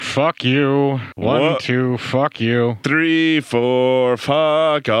fuck you. 1, 2, fuck you. 3, 4,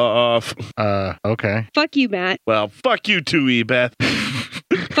 fuck off. Okay. Fuck you, Matt. Well, fuck you too, E-Beth.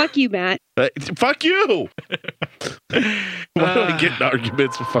 Fuck you, Matt. Fuck you. Why do I get in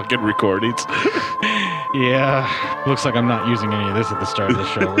arguments with fucking recordings? Yeah. Looks like I'm not using any of this at the start of the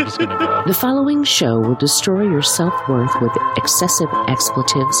show. We're just going to go. The following show will destroy your self-worth with excessive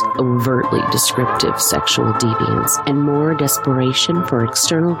expletives, overtly descriptive sexual deviance, and more desperation for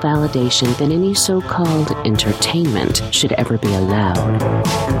external validation than any so-called entertainment should ever be allowed.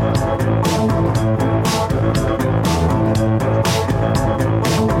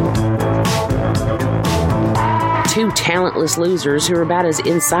 Two talentless losers who are about as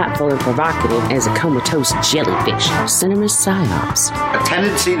insightful and provocative as a comatose jellyfish. Cinema psyops. A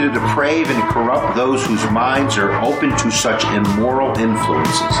tendency to deprave and corrupt those whose minds are open to such immoral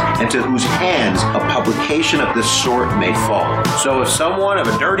influences, and to whose hands a publication of this sort may fall. So if someone of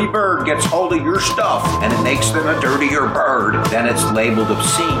a dirty bird gets hold of your stuff, and it makes them a dirtier bird, then it's labeled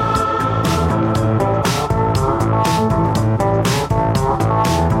obscene.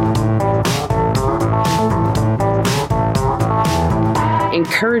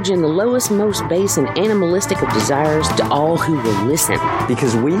 Encouraging the lowest, most base, and animalistic of desires to all who will listen.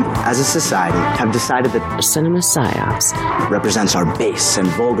 Because we, as a society, have decided that cinema psyops represents our base and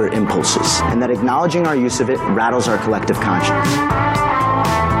vulgar impulses, and that acknowledging our use of it rattles our collective conscience.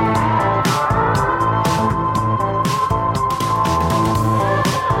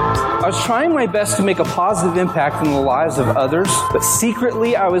 I was trying my best to make a positive impact in the lives of others, but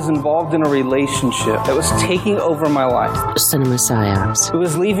secretly I was involved in a relationship that was taking over my life. Cinema psyops. It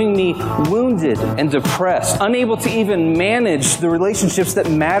was leaving me wounded and depressed, unable to even manage the relationships that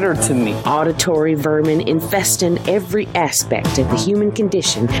mattered to me. Auditory vermin infesting every aspect of the human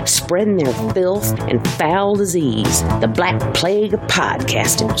condition, spreading their filth and foul disease. The Black Plague of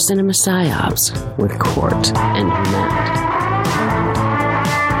podcasting. Cinema psyops with Court and Matt.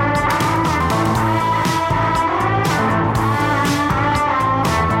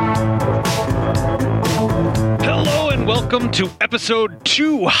 Welcome to episode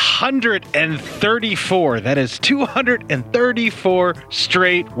 234. That is 234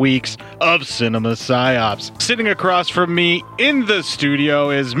 straight weeks of Cinema Psyops. Sitting across from me in the studio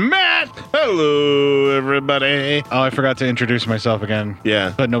is Matt. Hello, everybody. Oh, I forgot to introduce myself again.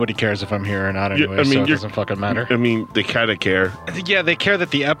 Yeah. But nobody cares if I'm here or not anyway, so it doesn't fucking matter. I mean, they kind of care. Yeah, they care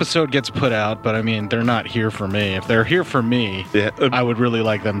that the episode gets put out, but I mean, they're not here for me. If they're here for me, I would really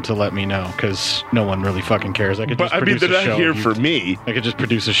like them to let me know, because no one really fucking cares. I could just produce they're not here for me. I could just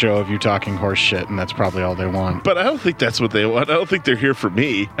produce a show of you talking horse shit, and that's probably all they want. But I don't think that's what they want. I don't think they're here for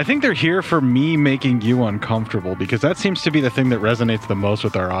me. I think they're here for me making you uncomfortable, because that seems to be the thing that resonates the most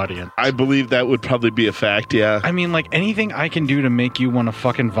with our audience. I believe that would probably be a fact, yeah. I mean, like, anything I can do to make you want to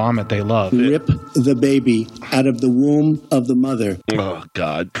fucking vomit, they love. Rip the baby out of the womb of the mother. Oh,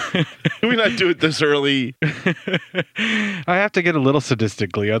 God. Can we not do it this early? I have to get a little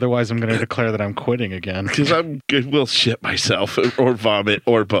sadistically, otherwise I'm going to declare that I'm quitting again. Because I will shit myself or vomit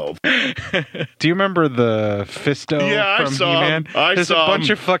or both. Do you remember the Fisto from He-Man? There's a bunch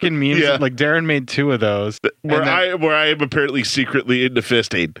of fucking memes. Yeah. Like, Darren made 2 of those. Where I am apparently secretly into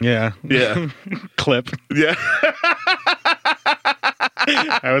fisting. Yeah. Yeah. Clip. Yeah.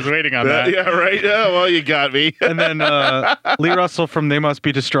 I was waiting on that. Yeah, right. Oh, well, you got me. And then Lee Russell from They Must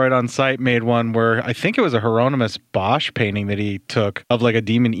Be Destroyed on Sight made one where I think it was a Hieronymus Bosch painting that he took of like a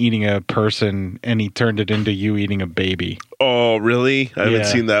demon eating a person, and he turned it into you eating a baby. Oh, really? I haven't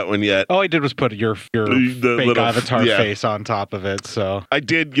seen that one yet. All I did was put your fake little avatar face on top of it. So I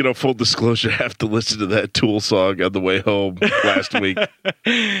did, full disclosure, have to listen to that Tool song on the way home last week.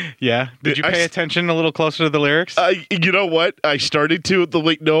 Yeah. Did you pay attention a little closer to the lyrics? You know what? I started to.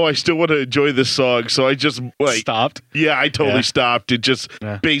 No, I still want to enjoy this song, so I just stopped. Yeah, I totally stopped and just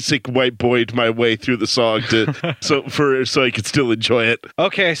basic white boyed my way through the song so I could still enjoy it.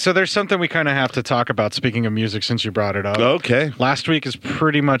 Okay, so there's something we kind of have to talk about. Speaking of music, since you brought it up. Okay. Last week is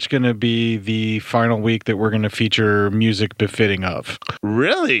pretty much going to be the final week that we're going to feature music befitting of.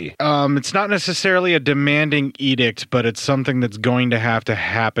 Really? It's not necessarily a demanding edict, but it's something that's going to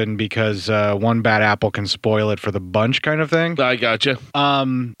happen because one bad apple can spoil it for the bunch kind of thing. I gotcha.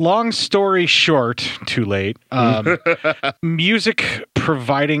 Long story short, too late. Music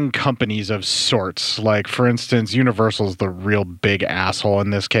providing companies of sorts. Like, for instance, Universal's the real big asshole in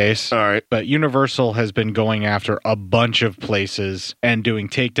this case. All right. But Universal has been going after a bunch of places and doing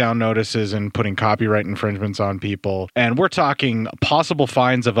takedown notices and putting copyright infringements on people. And we're talking possible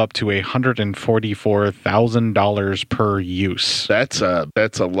fines of up to $144,000 per use. That's a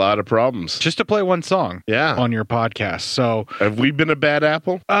lot of problems. Just to play one song on your podcast. So have we been a bad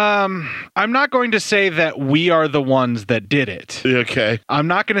apple? I'm not going to say that we are the ones that did it. Okay. I'm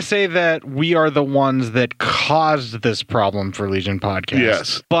not going to say that we are the ones that caused this problem for Legion Podcast.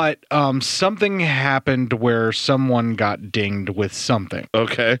 Yes. But something happened where someone got dinged with something.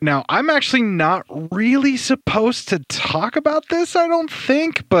 Okay. Now, I'm actually not really supposed to talk about this, I don't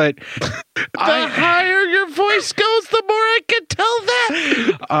think, but the higher your voice goes, the more I can tell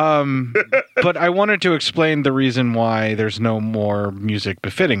that. But I wanted to explain the reason why there's no more music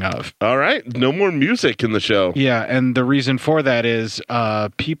befitting of. All right. No more music in the show. Yeah, and the reason for that is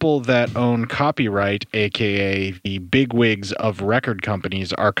people that own copyright, aka the bigwigs of record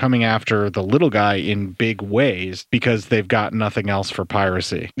companies, are coming after the little guy in big ways because they've got nothing else for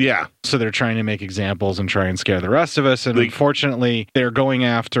piracy. Yeah. So they're trying to make examples and try and scare the rest of us. And unfortunately, they're going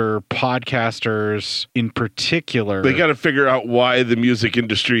after podcasters in particular. They got to figure out why the music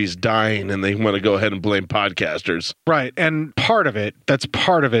industry is dying, and they want to go ahead and blame podcasters. Right. And that's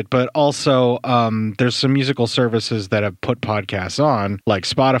part of it. But also, there's some musical services that have put podcasts on, like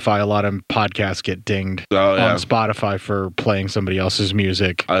Spotify. A lot of podcasts get dinged on Spotify for playing somebody else's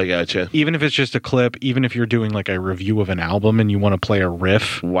music. I gotcha. Even if it's just a clip, even if you're doing like a review of an album and you want to play a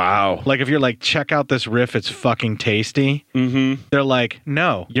riff. Wow. Like if you're like, check out this riff, it's fucking tasty. Mm-hmm. They're like,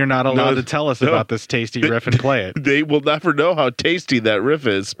 no, you're not allowed to tell us about this tasty riff and play it. They will never know how tasty that riff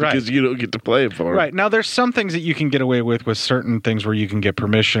is because you don't get to play it for them. Right. Now, there's some things that you can get away with certain things where you can get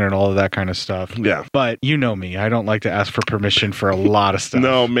permission and all of that kind of stuff. Yeah. But you know me, I don't like to ask for permission for a lot of stuff.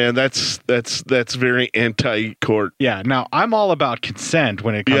 No, man, that's very anti-court. Yeah. Now, I'm all about consent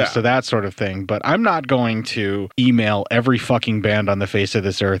when it comes to that sort of thing, but I'm not going to email every fucking band on the face of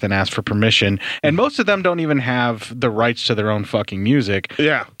this earth and ask for permission. And most of them don't even have the rights to their own fucking music.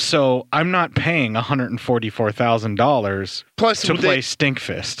 Yeah. So I'm not paying $144,000 to play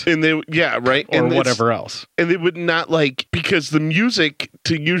Stinkfist. And they, right. Or whatever else. And they would not because the music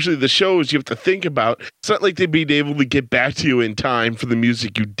to usually the shows you have to think about, it's not like they'd be able to get back to you in time for the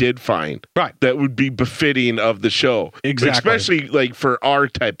music you did find. Right. That would be befitting of the show. Exactly. Especially like for our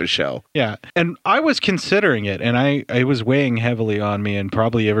type of show. Yeah. And I was considering it, and it was weighing heavily on me, and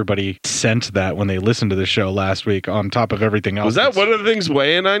probably everybody sensed that when they listened to the show last week on top of everything else. Was that one of the things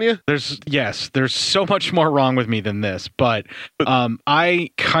weighing on you? There's so much more wrong with me than this, but I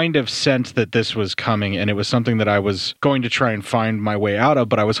kind of sensed that this was coming, and it was something that I was going to try and find my way out of,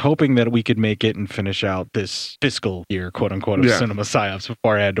 but I was hoping that we could make it and finish out this fiscal year, quote unquote, of Cinema Psyops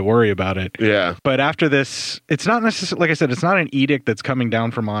before I had to worry about it. Yeah. But after this, it's not necessarily, like I said, it's not an edict that's coming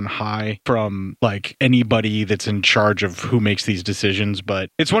down from on high from like anybody that's in charge of who makes these decisions, but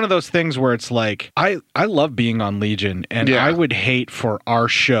it's one of those things where it's like, I love being on Legion, and I would hate for our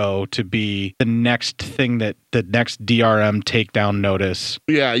show to be the next thing that the next DRM takedown notice.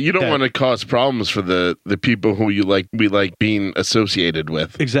 Yeah, you don't want to cause problems for the people who we like being associated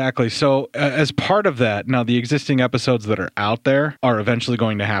with. Exactly. So as part of that, now the existing episodes that are out there are eventually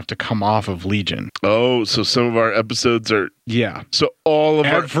going to have to come off of Legion. Oh, so some of our episodes are... Yeah. So all of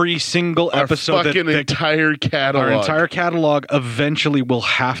every single episode, our fucking entire catalog. Our entire catalog eventually will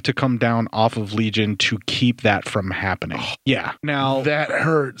have to come down off of Legion to keep that from happening. Yeah. Now that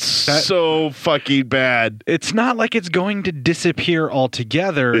hurts so fucking bad. It's not like it's going to disappear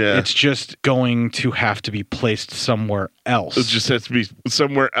altogether. Yeah. It's just going to have to be placed somewhere else. It just has to be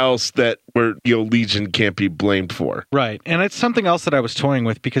somewhere else where Legion can't be blamed for. Right. And it's something else that I was toying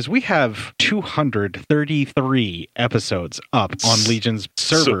with because we have 233 episodes up on Legion's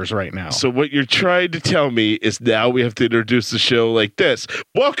servers right now. So what you're trying to tell me is now we have to introduce the show like this.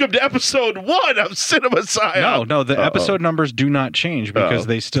 Welcome to episode 1 of Cinema Psyops. No, the episode numbers do not change because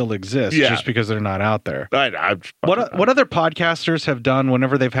they still exist, just because they're not out there. What other podcasters have done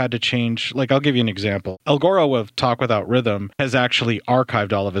whenever they've had to change, like I'll give you an example. El Goro of Talk Without Rhythm has actually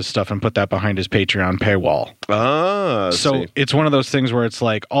archived all of his stuff and put that behind his Patreon paywall. So it's one of those things where it's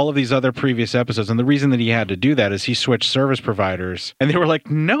like all of these other previous episodes, and the reason that he had to do that is he switched servers service providers. And they were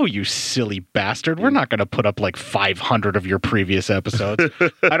like, no, you silly bastard. We're not going to put up like 500 of your previous episodes.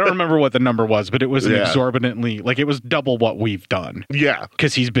 I don't remember what the number was, but it was an exorbitantly, like it was double what we've done. Yeah.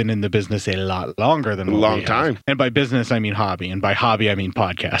 Because he's been in the business a lot longer than what we have. And by business, I mean hobby. And by hobby, I mean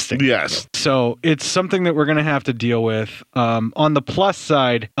podcasting. Yes. So it's something that we're going to have to deal with. On the plus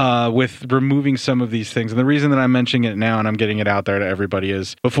side, with removing some of these things, and the reason that I'm mentioning it now and I'm getting it out there to everybody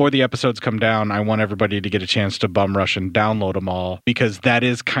is before the episodes come down, I want everybody to get a chance to bum rush and download them all, because that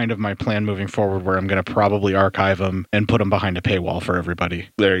is kind of my plan moving forward, where I'm going to probably archive them and put them behind a paywall for everybody.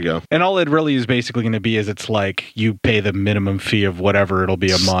 There you go. And all it really is basically going to be is it's like you pay the minimum fee of whatever it'll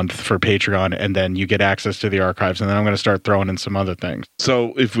be a month for Patreon, and then you get access to the archives, and then I'm going to start throwing in some other things.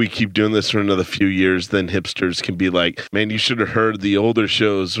 So if we keep doing this for another few years, then hipsters can be like, man, you should have heard the older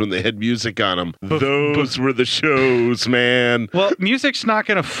shows when they had music on them. Those were the shows, man. Well, music's not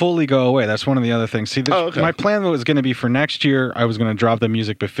going to fully go away. That's one of the other things. See, my plan was going to be for next year, I was going to drop the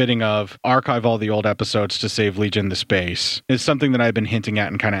music befitting of, archive all the old episodes to save Legion the space. It's something that I've been hinting at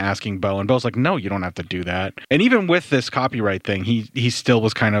and kind of asking Bo, and Bo's like, no, you don't have to do that. And even with this copyright thing, he still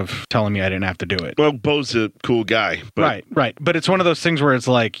was kind of telling me I didn't have to do it. Well, Bo's a cool guy. But... Right. But it's one of those things where it's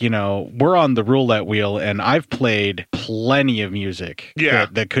like, you know, we're on the roulette wheel, and I've played plenty of music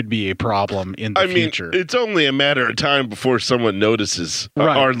that could be a problem in the future. It's only a matter of time before someone notices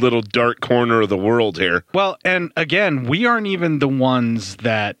our little dark corner of the world here. Well, and again, we aren't even the ones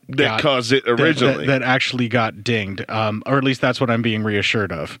that caused it originally. That actually got dinged, or at least that's what I'm being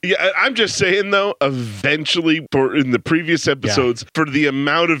reassured of. Yeah, I'm just saying, though, eventually, in the previous episodes, for the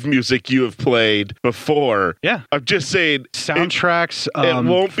amount of music you have played before, I'm just saying, soundtracks. It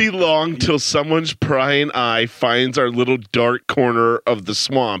won't be long till someone's prying eye finds our little dark corner of the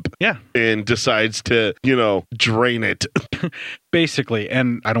swamp, and decides to, drain it. Basically,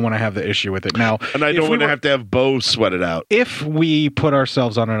 and I don't want to have the issue with it now. And I don't want to have Bo sweat it out. If we put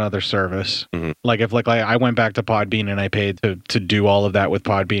ourselves on another service, like if I went back to Podbean and I paid to do all of that with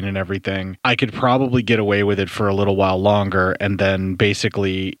Podbean and everything, I could probably get away with it for a little while longer. And then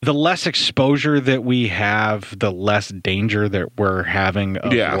basically, the less exposure that we have, the less danger that we're having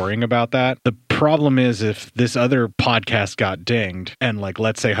of worrying about that. The problem is if this other podcast got dinged, and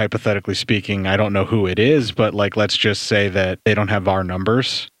let's say hypothetically speaking, I don't know who it is, but let's just say that they don't have our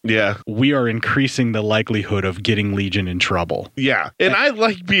numbers. Yeah. We are increasing the likelihood of getting Legion in trouble. Yeah. And I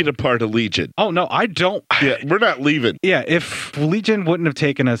like being a part of Legion. Oh, no, I don't. Yeah, we're not leaving. Yeah, if Legion wouldn't have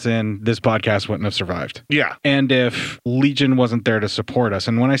taken us in, this podcast wouldn't have survived. Yeah. And if Legion wasn't there to support us,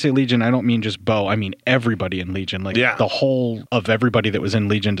 and when I say Legion, I don't mean just Bo, I mean everybody in Legion. The whole of everybody that was in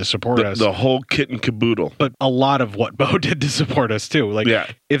Legion to support us. The whole kit and caboodle. But a lot of what Bo did to support us, too.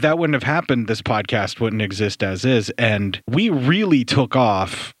 If that wouldn't have happened, this podcast wouldn't exist as is. And we really took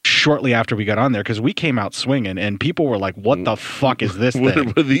off shortly after we got on there, because we came out swinging and people were like, what the fuck is this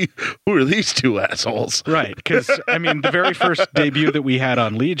thing? Who are these two assholes? Right, because the very first debut that we had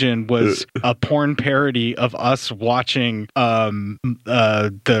on Legion was a porn parody of us watching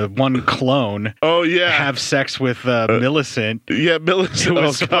the one clone have sex with Millicent. Yeah, Millicent. Who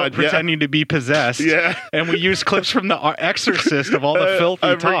was pretending to be possessed. Yeah. And we used clips from The Exorcist of all the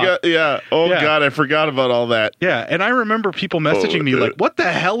filthy talk. God, I forgot about all that. Yeah, and I remember people messaging me like, what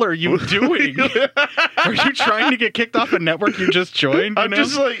the hell are you doing? Are you trying to get kicked off a network you just joined?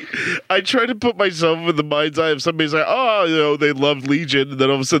 Just I try to put myself in the mind's eye of somebody's like, they love Legion, and then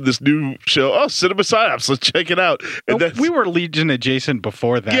all of a sudden this new show, Cinema Psyops, let's check it out. And we were Legion adjacent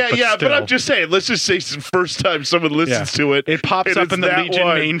before that. But I'm just saying, let's just say it's the first time someone listens to it. It pops up in the Legion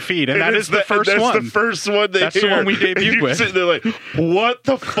main feed, and that is the first one. That's the first one That's the one we debuted with. Sitting there like, what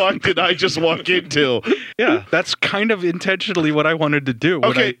the fuck did I just walk into? Yeah, that's kind of intentionally what I wanted to do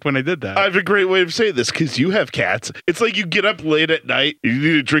when I did that. I have a great way of saying this, because you have cats. It's like you get up late at night, you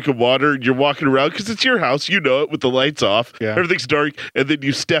need a drink of water, and you're walking around, because it's your house, you know it, with the lights off, everything's dark, and then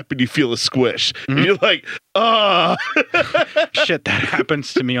you step and you feel a squish. And you're like, shit, that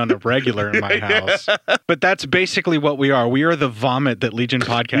happens to me on a regular in my house. But that's basically what we are. We are the vomit that Legion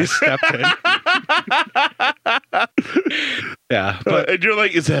Podcast stepped in. Yeah. And you're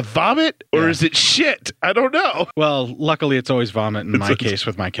like, is that vomit or is it shit? I don't know. Well, luckily it's always vomit in my case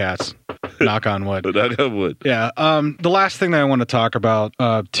with my cats. Knock on wood. Knock on wood. Yeah. The last thing that I want to talk about,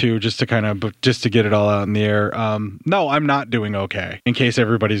 too, just to get it all out in the air. No, I'm not doing okay, in case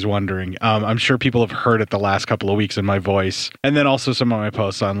everybody's wondering. I'm sure people have heard it the last couple of weeks in my voice, and then also some of my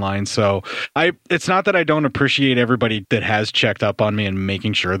posts online. So it's not that I don't appreciate everybody that has checked up on me and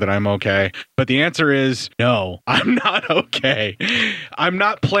making sure that I'm okay, but the answer is no, I'm not okay. I'm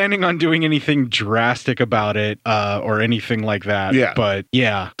not planning on doing anything drastic about it, or anything like that. Yeah. But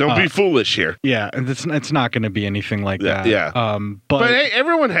yeah. Don't be foolish. embellish here. Yeah, and it's not going to be anything like that. Yeah. But hey,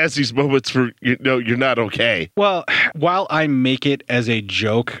 everyone has these moments where you're not okay. Well, while I make it as a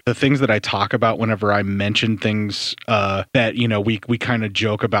joke, the things that I talk about whenever I mention things that we kind of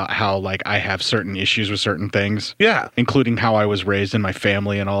joke about how like I have certain issues with certain things. Yeah, including how I was raised in my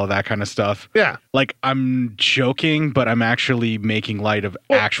family and all of that kind of stuff. Yeah, like I'm joking, but I'm actually making light of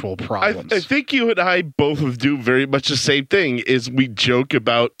actual problems. I think you and I both do very much the same thing. Is we joke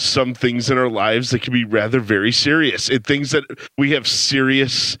about some things in our lives that can be rather very serious, and things that we have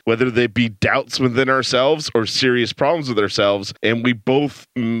serious, whether they be doubts within ourselves or serious problems with ourselves, and we both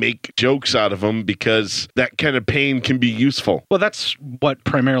make jokes out of them because that kind of pain can be useful. Well, that's what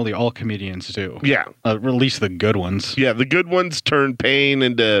primarily all comedians do. Yeah, at least the good ones. Yeah, the good ones turn pain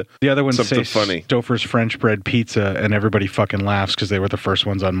into the other ones something say funny. Stouffer's French bread pizza, and everybody fucking laughs because they were the first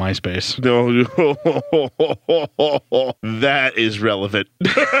ones on MySpace. No, that is relevant.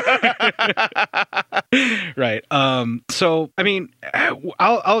 Right. So, I mean,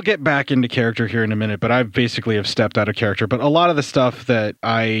 I'll get back into character here in a minute, but I basically have stepped out of character. But a lot of the stuff that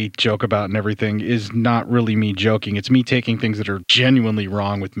I joke about and everything is not really me joking. It's me taking things that are genuinely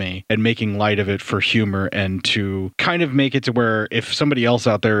wrong with me and making light of it for humor and to kind of make it to where if somebody else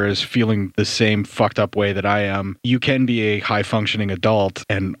out there is feeling the same fucked up way that I am, you can be a high functioning adult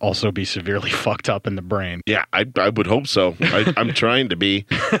and also be severely fucked up in the brain. Yeah, I would hope so. I'm trying to be.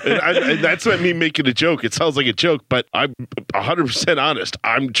 And that's not me making a joke. It sounds like a joke, but I'm 100% honest.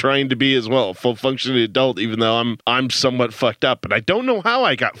 I'm trying to be as well, a full functioning adult, even though I'm somewhat fucked up. And I don't know how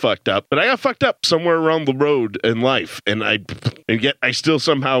I got fucked up, but I got fucked up somewhere around the road in life. And yet I still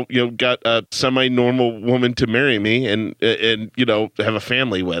somehow, got a semi-normal woman to marry me and have a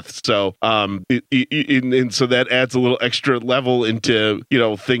family with. So, and so that adds a little extra level into,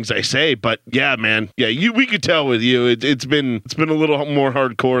 things I say. But yeah, man, we could tell with you, it's been a little more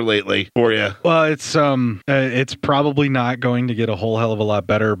hardcore lately for you. Well, it's probably not going to get a whole hell of a lot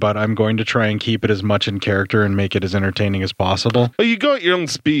better, but I'm going to try and keep it as much in character and make it as entertaining as possible. Well, you go at your own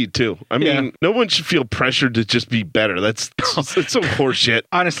speed too. I mean, no one should feel pressured to just be better. That's some horseshit.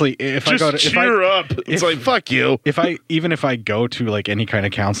 Honestly, if just I go to cheer up, it's like fuck you. If I go to like any kind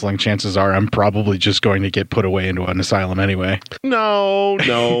of counseling, chances are I'm probably just going to get put away into an asylum anyway. No.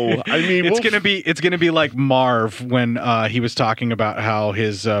 I mean, it's gonna be like Marv when he was talking about how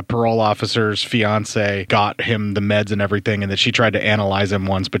his parole officer's fiance got him the meds and everything, and that she tried to analyze him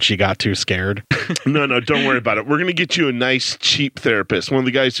once, but she got too scared. No, don't worry about it. We're gonna get you a nice cheap therapist, one of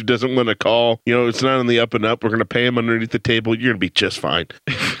the guys who doesn't want to call. It's not on the up and up. We're gonna pay him underneath the table. You're gonna be just fine.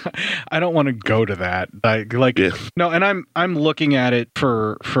 I don't want to go to that. No, and I'm looking at it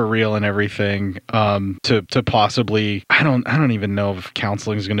for real and everything. To possibly, I don't even know if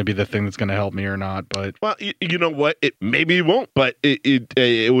counseling is going to be the thing that's going to help me or not. But well, you know what? Maybe it won't, but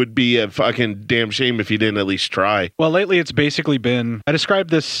it would be a fucking damn shame if you didn't at least try. Well, lately it's basically been. I described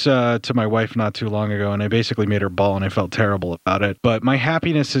this to my wife not too long ago, and I basically made her bawl, and I felt terrible about it. But my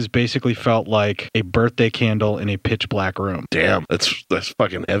happiness has basically felt like a birthday candle in a pitch black room. Damn, that's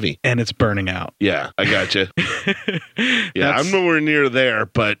fucking heavy, and it's burning out. Yeah, I got you. Yeah, I'm nowhere near there,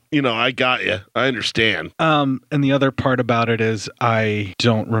 but I got you. I understand. And the other part about it is I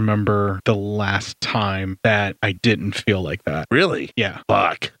don't remember the last time that I didn't feel like that. Really? Yeah.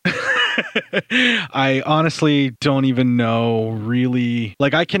 Fuck. I honestly don't even know really.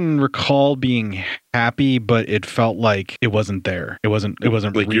 Like, I can recall being happy, but it felt like it wasn't there. It wasn't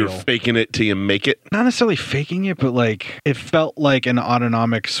like real. You're faking it till you make it. Not necessarily faking it, but like it felt like an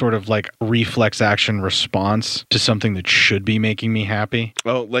autonomic sort of like reflex action response to something that should be making me happy.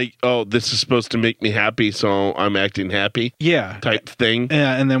 Oh, this is supposed to make me happy, so I'm acting happy. Yeah. Type thing.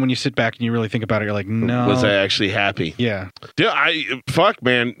 Yeah, and then when you sit back and you really think about it, you're like, no. Was I actually happy? Yeah. Yeah,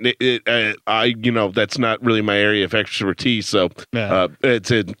 man. That's not really my area of expertise. So to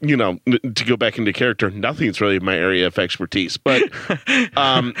go back into character, nothing's really my area of expertise. But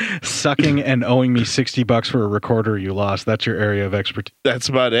sucking and owing me $60 for a recorder you lost, that's your area of expertise. That's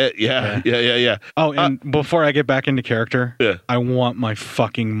about it. Yeah. Oh, and before I get back into character, I want my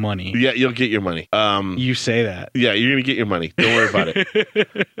fucking money. Yeah, you'll get your money. You say that. Yeah, you're gonna get your money. Don't worry about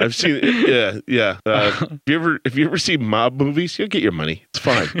it. I've seen it. Yeah. If you ever see mob movies, you'll get your money. It's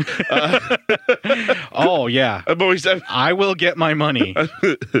fine. Oh yeah, I will get my money.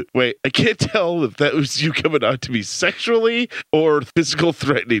 Wait, I can't tell if that was you coming out to me sexually or physical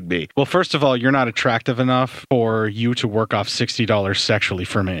threatening me. Well, first of all, you're not attractive enough for you to work off $60 sexually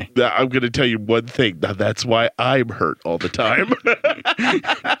for me. I'm going to tell you one thing. Now, that's why I'm hurt all the time.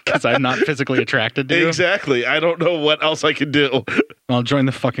 Because I'm not physically attracted to you? Exactly. I don't know what else I can do. I'll join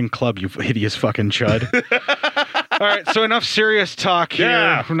the fucking club, you hideous fucking chud. right, so enough serious talk here.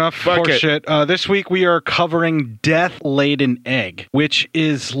 Yeah, Enough fuck it. horseshit. This week we are covering Death Laid an Egg, which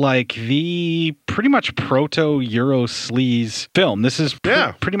is like the pretty much proto-Euro sleaze film. This is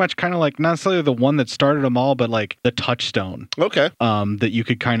pretty much kind of like not necessarily the one that started them all, but like the touchstone. Okay. That you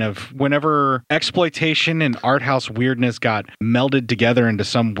could kind of, whenever exploitation and art house weirdness got melded together into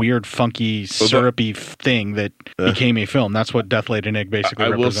some weird, funky, syrupy thing that became a film. That's what Death Laid an Egg basically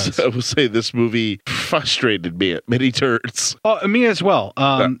represents. I will say this movie frustrated me at many turns. Oh, me as well.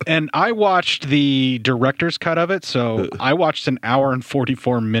 And I watched the director's cut of it, so I watched an hour and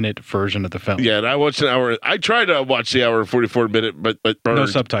 44-minute version of the film. Yeah, and I watched an hour. I tried to watch the hour and 44-minute, but burned. No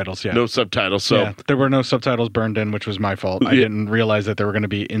subtitles, yeah. No subtitles, so... Yeah, there were no subtitles burned in, which was my fault. I didn't realize that there were going to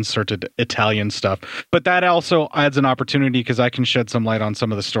be inserted Italian stuff. But that also adds an opportunity because I can shed some light on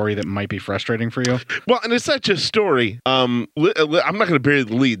some of the story that might be frustrating for you. Well, and it's not just story. I'm not going to bury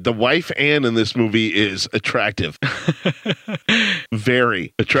the lead. The wife, Anne, in this movie is attractive.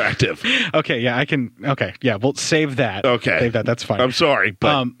 Very attractive. Okay, yeah, I can... Okay, yeah, we'll save that. Okay. Save that, that's fine. I'm sorry,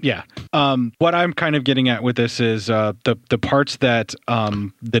 but... yeah. What I'm kind of getting at with this is the parts that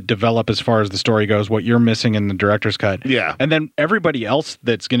develop as far as the story goes, what you're missing in the director's cut. Yeah. And then everybody else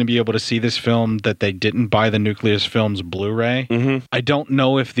that's going to be able to see this film that they didn't buy the Nucleus Films Blu-ray. Mm-hmm. I don't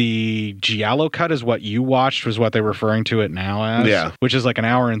know if the Giallo cut is what you watched, was what they're referring to it now as. Yeah. Which is like an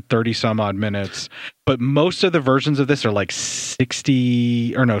hour and 30 some odd minutes. But most of the versions of this are like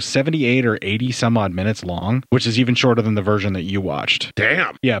 78 or 80 some odd minutes long, which is even shorter than the version that you watched.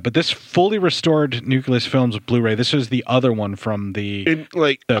 Damn. Yeah, but this fully restored Nucleus Films Blu-ray, this is the other one from the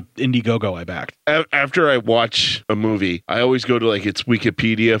Indiegogo I backed. After I watch a movie, I always go to like its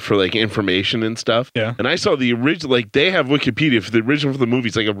Wikipedia for like information and stuff. Yeah. And I saw the original, like they have Wikipedia for the original for the movie.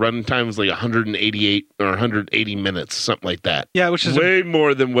 It's like a runtime is like 188 or 180 minutes, something like that. Yeah, which is way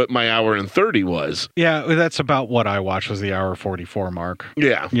more than what my hour and 30 was. Yeah, that's about what I watched, was the hour 44 mark.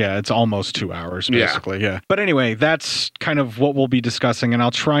 Yeah. Yeah, it's almost 2 hours, basically. Yeah. But anyway, that's kind of what we'll be discussing, and I'll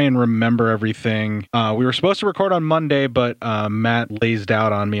try and remember everything. We were supposed to record on Monday, but Matt lazed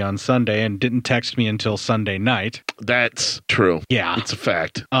out on me on Sunday and didn't text me until Sunday night. That's true. Yeah. It's a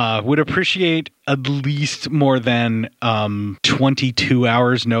fact. Would appreciate at least more than 22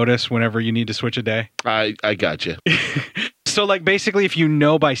 hours notice whenever you need to switch a day. I got you. So, like, basically, if you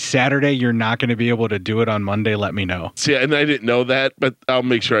know by Saturday you're not going to be able to do it on Monday, let me know. See, and I didn't know that, but I'll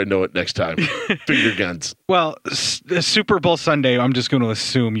make sure I know it next time. Finger guns. Well, Super Bowl Sunday, I'm just going to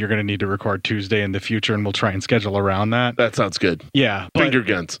assume you're going to need to record Tuesday in the future, and we'll try and schedule around that. That sounds good. Yeah. Finger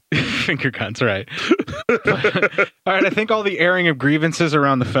guns. Finger guns, right. All right, I think all the airing of grievances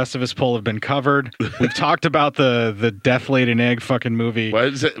around the Festivus poll have been covered. We've talked about the Death Laid an Egg fucking movie.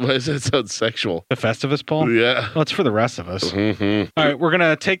 Why does that sound sexual? The Festivus poll? Yeah. Well, it's for the rest of us. Mm-hmm. All right, we're going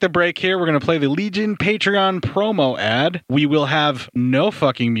to take the break here. We're going to play the Legion Patreon promo ad. We will have no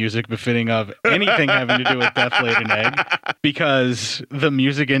fucking music befitting of anything having to do with Death Laid an Egg, because the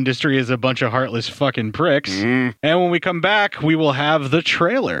music industry is a bunch of heartless fucking pricks. And when we come back, we will have the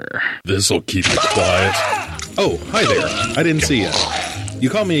trailer. This'll keep us quiet. Oh, hi there. I didn't see you. You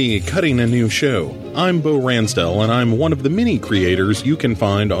call me cutting a new show. I'm Bo Ransdell, and I'm one of the many creators you can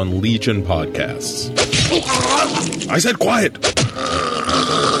find on Legion Podcasts. I said quiet!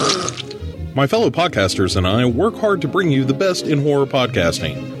 My fellow podcasters and I work hard to bring you the best in horror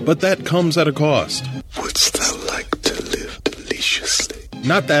podcasting, but that comes at a cost. Wouldst thou like to live deliciously?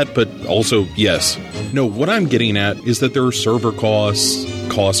 Not that, but also yes. No, what I'm getting at is that there are server costs,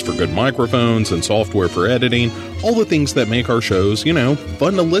 costs for good microphones and software for editing, all the things that make our shows,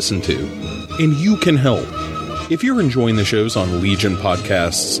 fun to listen to. And you can help. If you're enjoying the shows on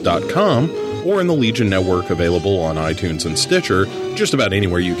legionpodcasts.com or in the Legion Network available on iTunes and Stitcher, just about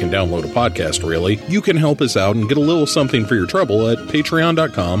anywhere you can download a podcast, really, you can help us out and get a little something for your trouble at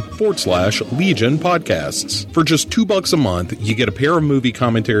patreon.com/Legion Podcasts. For just $2 a month, you get a pair of movie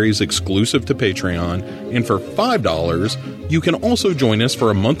commentaries exclusive to Patreon, and for $5, you can also join us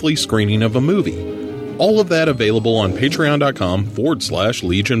for a monthly screening of a movie. All of that available on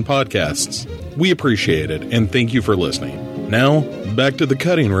patreon.com/Legion Podcasts. We appreciate it, and thank you for listening. Now, back to the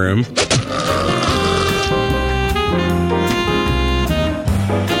cutting room.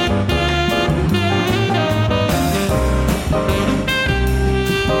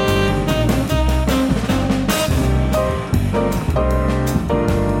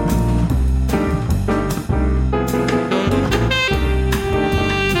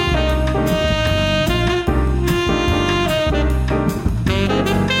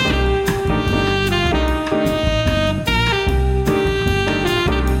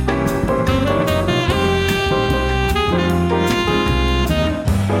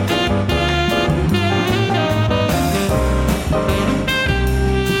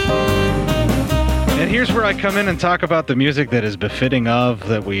 here's where I come in and talk about the music that is befitting of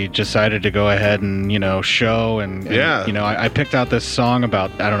that we decided to go ahead and, show. And I picked out this song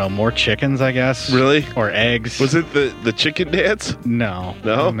about, I don't know, more chickens, I guess. Really? Or eggs. Was it the chicken dance? No.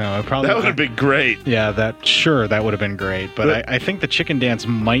 No? No, it probably that would have been great. Yeah, that would have been great. But I think the chicken dance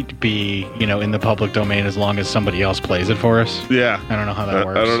might be, in the public domain as long as somebody else plays it for us. Yeah. I don't know how that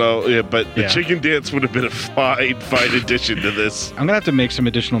works. I don't know. Yeah, but the chicken dance would have been a fine addition to this. I'm going to have to make some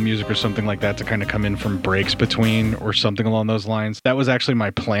additional music or something like that to kind of come in from breaks between or something along those lines. That was actually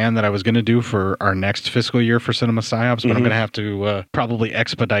my plan that I was going to do for our next fiscal year for Cinema Psyops, but I'm going to have to probably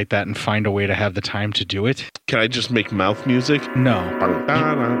expedite that and find a way to have the time to do it. Can I just make mouth music? No.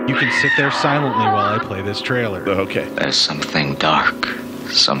 You can sit there silently while I play this trailer. Okay. There's something dark,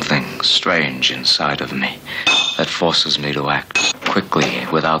 something strange inside of me that forces me to act quickly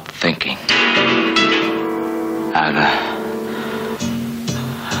without thinking.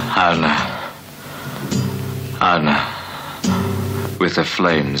 Anna, with the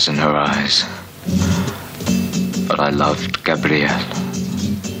flames in her eyes. But I loved Gabrielle,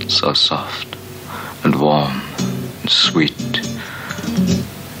 so soft and warm and sweet.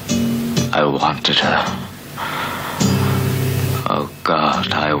 I wanted her. Oh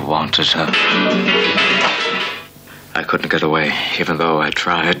God, I wanted her. I couldn't get away, even though I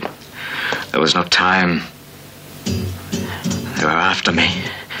tried. There was no time. They were after me.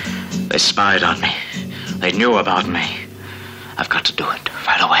 They spied on me. They knew about me. I've got to do it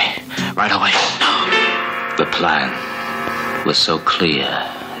right away. Right away. The plan was so clear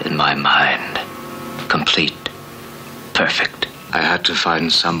in my mind. Complete. Perfect. I had to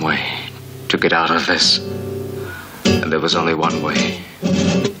find some way to get out of this. And there was only one way.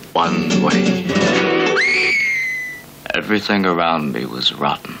 One way. Everything around me was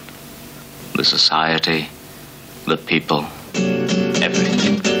rotten. The society, the people,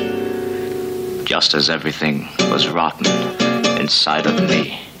 everything. Just as everything was rotten inside of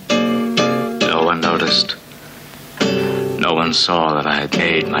me. No one noticed. No one saw that I had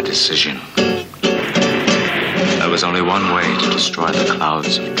made my decision. There was only one way to destroy the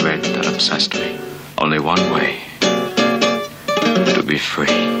clouds of dread that obsessed me. Only one way. To be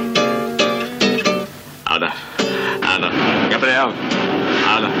free. Anna, Gabrielle,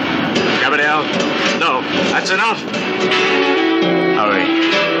 Gabrielle, no, that's enough. Hurry,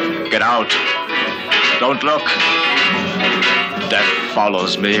 get out. Don't look. Death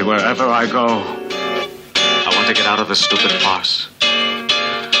follows me wherever I go. I want to get out of this stupid farce.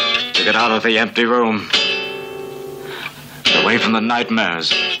 To get out of the empty room. Away from the nightmares,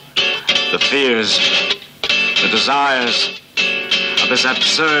 the fears, the desires of this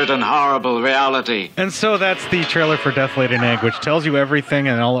absurd and horrible reality. And so that's the trailer for Death Laid an Egg, which tells you everything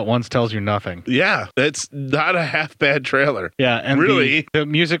and all at once tells you nothing. Yeah, that's not a half bad trailer. Yeah, and really, the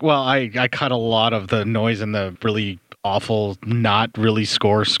music, well, I cut a lot of the noise and the really awful, not really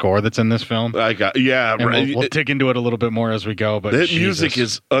score that's in this film. And right. We'll dig into it a little bit more as we go. But that music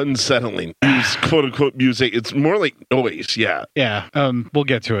is unsettling. It's quote unquote music. It's more like noise. Yeah. Yeah. We'll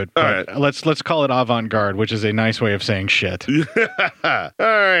get to it. All right. Let's call it avant-garde, which is a nice way of saying shit. All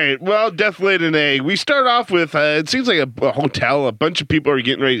right. Well, Death Laid an Egg. We start off with it seems like a hotel. A bunch of people are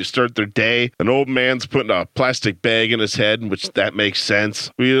getting ready to start their day. An old man's putting a plastic bag in his head, which that makes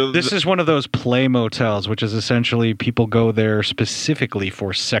sense. This is one of those play motels, which is essentially people go there specifically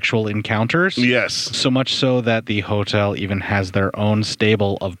for sexual encounters. Yes. So much so that the hotel even has their own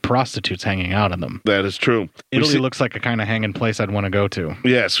stable of prostitutes hanging out in them. That is true. Italy looks like a kind of hanging place I'd want to go to.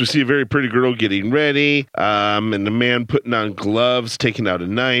 Yes, we see a very pretty girl getting ready, and the man putting on gloves, taking out a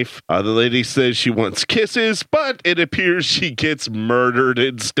knife. The lady says she wants kisses, but it appears she gets murdered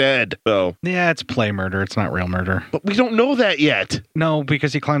instead. So yeah, it's play murder. It's not real murder. But we don't know that yet. No,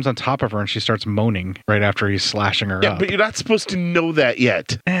 because he climbs on top of her and she starts moaning right after he's slashing her Yeah, up. but you're not supposed to know that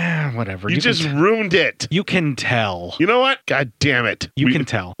yet. Whatever. You just ruined it. You can tell. You know what? God damn it. You can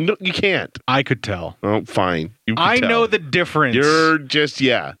tell. No, you can't. I could tell. Oh, fine. You can I tell. know the difference. You're just,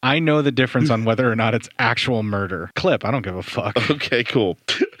 yeah. I know the difference on whether or not it's actual murder. Clip, I don't give a fuck. Okay, cool.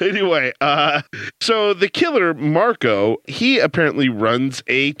 Anyway, so the killer, Marco, he apparently runs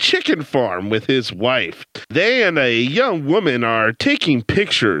a chicken farm with his wife. They and a young woman are taking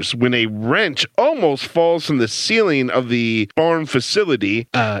pictures when a wrench almost falls from the ceiling of the farm facility.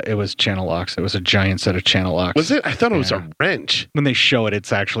 It was channel locks. It was a giant set of channel locks. Was it? I thought it was a wrench. When they show it,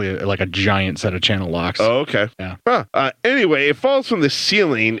 it's actually like a giant set of channel locks. Oh, okay. Yeah. Huh. Anyway, it falls from the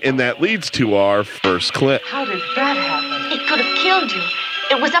ceiling, and that leads to our first clip. How did that happen? It could have killed you.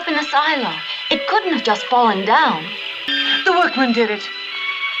 It was up in the silo. It couldn't have just fallen down. The workman did it.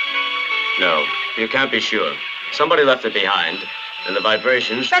 No, you can't be sure. Somebody left it behind, and the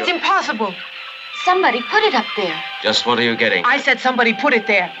vibrations... That's impossible. Somebody put it up there. Just what are you getting? I said somebody put it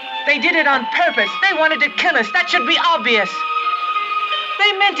there. They did it on purpose. They wanted to kill us. That should be obvious.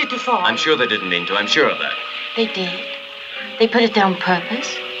 They meant it to fall. I'm sure they didn't mean to. I'm sure of that. They did. They put it there on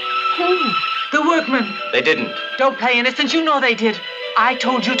purpose. Who? The workmen. They didn't. Don't play innocent. You know they did. I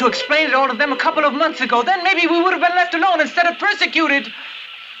told you to explain it all to them a couple of months ago. Then maybe we would have been left alone instead of persecuted.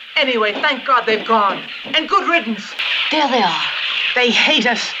 Anyway, thank God they've gone. And good riddance. There they are. They hate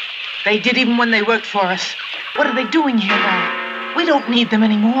us. They did even when they worked for us. What are they doing here now? We don't need them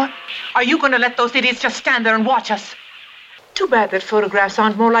anymore. Are you going to let those idiots just stand there and watch us? Too bad that photographs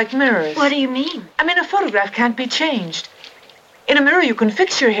aren't more like mirrors. What do you mean? I mean, a photograph can't be changed. In a mirror, you can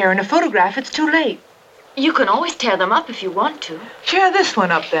fix your hair. In a photograph, it's too late. You can always tear them up if you want to. Tear this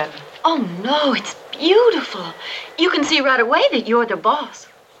one up, then. Oh, no, it's beautiful. You can see right away that you're the boss.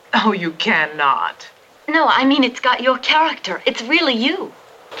 Oh, you cannot. No, I mean, it's got your character. It's really you.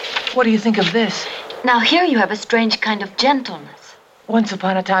 What do you think of this? Now, here you have a strange kind of gentleness. Once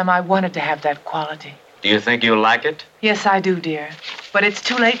upon a time, I wanted to have that quality. Do you think you'll like it? Yes, I do, dear. But it's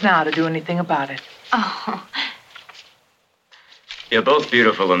too late now to do anything about it. Oh. You're both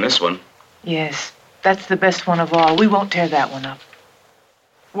beautiful in this one. Yes, that's the best one of all. We won't tear that one up.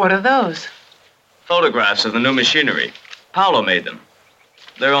 What are those? Photographs of the new machinery. Paolo made them.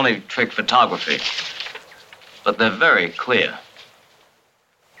 They're only trick photography. But they're very clear.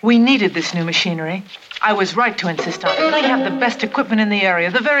 We needed this new machinery. I was right to insist on it. They have the best equipment in the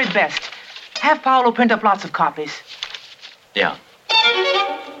area, the very best. Have Paolo print up lots of copies. Yeah.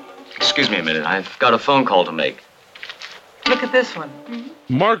 Excuse me a minute. I've got a phone call to make. Look at this one.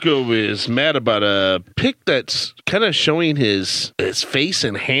 Marco is mad about a pic that's kind of showing his face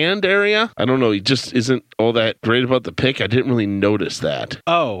and hand area. I don't know. He just isn't all that great about the pic. I didn't really notice that.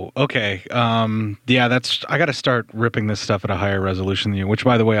 Oh, okay. Yeah, I got to start ripping this stuff at a higher resolution than you, which,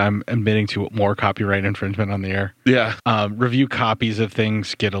 by the way, I'm admitting to more copyright infringement on the air. Yeah. Review copies of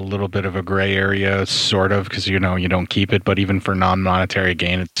things get a little bit of a gray area, sort of, because, you don't keep it, but even for non-monetary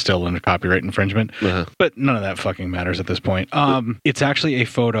gain, it's still in copyright infringement. Uh-huh. But none of that fucking matters at this point. It's actually a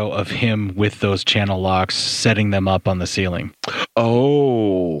photo of him with those channel locks, setting them up on the ceiling.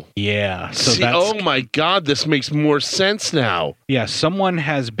 Oh. Yeah. So See, oh my God, this makes more sense now. Yeah, someone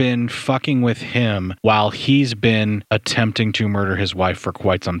has been fucking with him while he's been attempting to murder his wife for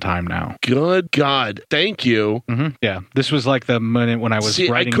quite some time now. Good God. Thank you. Mm-hmm. Yeah. This was like the minute when I was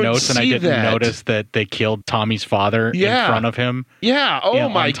writing notes and I didn't notice that they killed Tommy's father in front of him. Yeah. Oh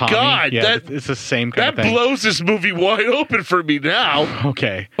my God. Yeah, it's the same kind of thing. That blows this movie wide open for me now.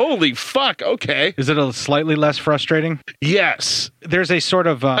 Okay. Holy fuck. Okay. Is it a slightly less frustrating? Yes. There's a sort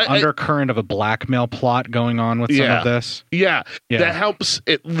of undercurrent of a blackmail plot going on with some of this. Yeah. That helps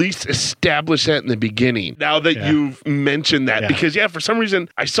at least establish that in the beginning. Now that you've mentioned that, because for some reason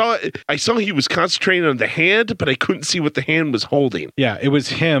I saw he was concentrating on the hand, but I couldn't see what the hand was holding. Yeah, it was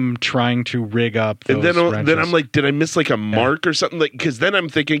him trying to rig up those and then I'm like, did I miss like a mark or something? Like, because then I'm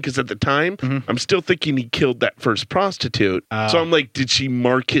thinking, because at the time I'm still thinking he killed that first prostitute. So I'm like, did she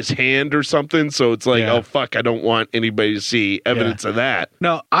mark his hand or something? So it's like, oh fuck, I don't want anybody to see evidence of that.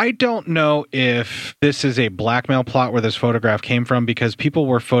 No, I don't know if this is a blackmail plot where this photograph came from, because people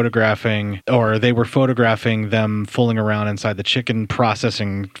were photographing them fooling around inside the chicken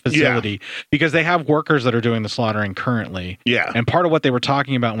processing facility because they have workers that are doing the slaughtering currently. Yeah. And part of what they were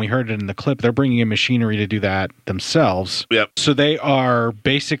talking about, and we heard it in the clip, they're bringing in machinery to do that themselves. Yep. So they are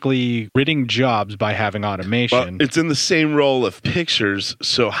basically ridding jobs by having automation. Well, it's in the same role of pictures,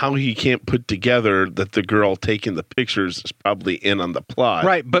 so how he can't put together that the girl taking the pictures is probably in on the plot.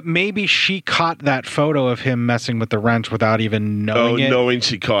 Right, but maybe she caught that photo of him messing with the wrench without even knowing it. Knowing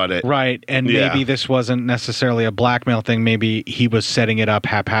she caught it. Right, and maybe this wasn't necessarily a blackmail thing. Maybe he was setting it up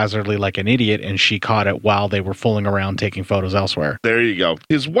haphazardly like an idiot, and she caught it while they were fooling around taking photos elsewhere. There you go.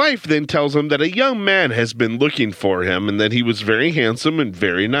 His wife then tells him that a young man has been looking for him and that he was very handsome and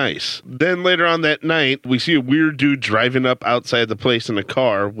very nice. Then later on that night, we see a weird dude driving up outside the place in a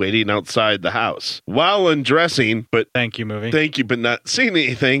car, waiting outside the house. While undressing, but... Thank you, movie. Thank you, but not seeing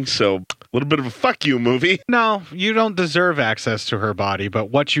anything, so... a little bit of a fuck you movie. No, you don't deserve access to her body,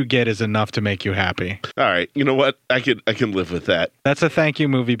 but what you get is enough to make you happy. All right, you know what? I can live with that. That's a thank you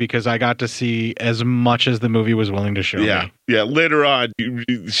movie because I got to see as much as the movie was willing to show me. Yeah, later on,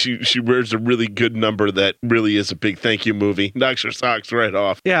 she wears a really good number that really is a big thank you movie. Knocks her socks right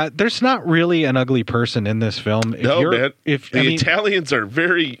off. Yeah, there's not really an ugly person in this film. Man. Italians are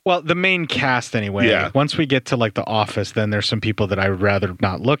very... Well, the main cast anyway. Yeah. Once we get to like The Office, then there's some people that I would rather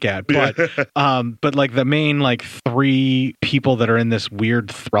not look at. But but like the main like three people that are in this weird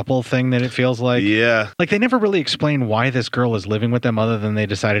throuple thing that it feels like. Yeah. Like they never really explain why this girl is living with them other than they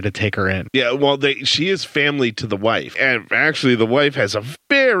decided to take her in. Yeah, well, she is family to the wife. And actually, the wife has a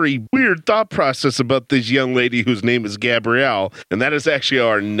very weird thought process about this young lady whose name is Gabrielle. And that is actually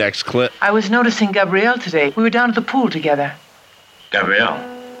our next clip. I was noticing Gabrielle today. We were down at the pool together. Gabrielle,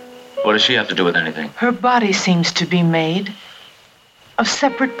 what does she have to do with anything? Her body seems to be made of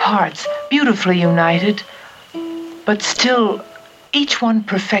separate parts, beautifully united, but still each one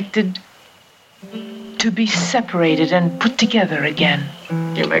perfected to be separated and put together again.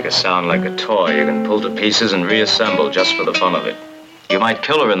 You make it sound like a toy you can pull to pieces and reassemble just for the fun of it. You might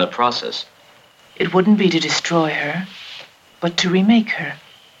kill her in the process. It wouldn't be to destroy her, but to remake her.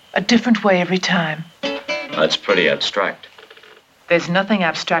 A different way every time. That's pretty abstract. There's nothing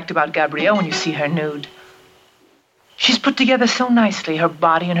abstract about Gabrielle when you see her nude. She's put together so nicely, her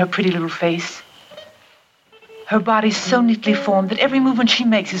body and her pretty little face. Her body's so neatly formed that every movement she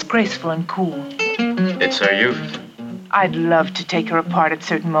makes is graceful and cool. It's her youth. I'd love to take her apart at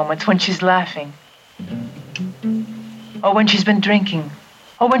certain moments when she's laughing. Or when she's been drinking.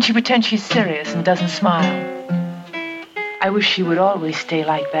 Or when she pretends she's serious and doesn't smile. I wish she would always stay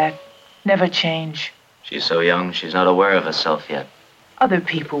like that. Never change. She's so young, she's not aware of herself yet. Other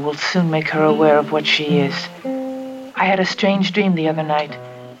people will soon make her aware of what she is. I had a strange dream the other night.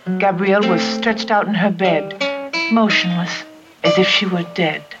 Gabrielle was stretched out in her bed, motionless, as if she were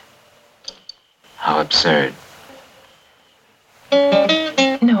dead. How absurd.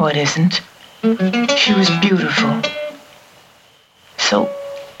 No, it isn't. She was beautiful. So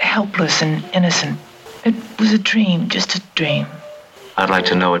helpless and innocent. It was a dream, just a dream. I'd like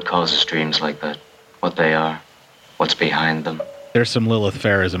to know what causes dreams like that. What they are. What's behind them. There's some Lilith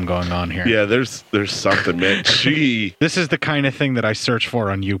Fairism going on here. Yeah, there's something, man. This is the kind of thing that I search for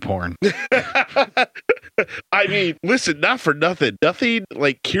on YouPorn. I mean, listen, not for nothing. Nothing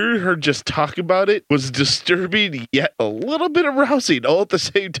like hearing her just talk about it was disturbing yet a little bit arousing all at the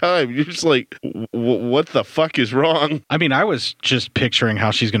same time. You're just like, what the fuck is wrong? I mean, I was just picturing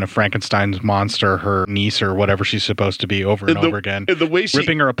how she's going to Frankenstein's monster her niece or whatever she's supposed to be over and over again. And the way she,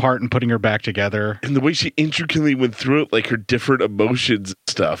 ripping her apart and putting her back together. And the way she intricately went through it, like her different emotions and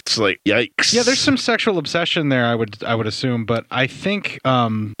stuff. It's like, yikes. Yeah, there's some sexual obsession there, I would assume, but I think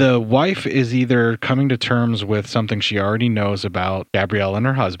the wife is either coming to terms with something she already knows about Gabrielle and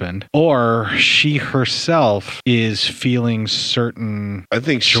her husband, or she herself is feeling certain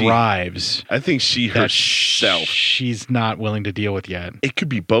drives. I think she herself. She's not willing to deal with yet. It could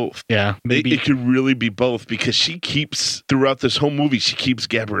be both. Yeah, maybe. It could really be both because she keeps, throughout this whole movie, she keeps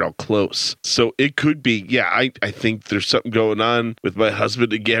Gabrielle close. So it could be, yeah, I think there's something going on with my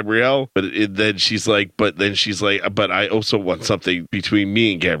husband and Gabrielle, but then she's like, but I also want something between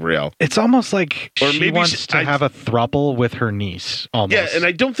me and Gabrielle. It's almost like she wants to have a throuple with her niece. Almost. Yeah, and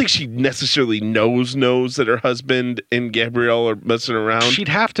I don't think she necessarily knows that her husband and Gabrielle are messing around. She'd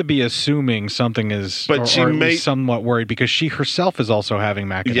have to be assuming something is, but she may somewhat worried because she herself is also having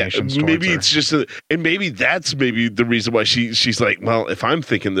machinations. Yeah, maybe her. It's just, and maybe that's the reason why she's like, well, if I'm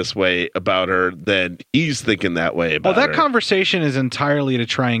thinking this way about her, then he's thinking that way about her. Well, that conversation is entirely to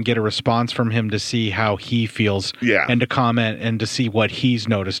try and get a response from him to see how he feels, and to comment and to see what he's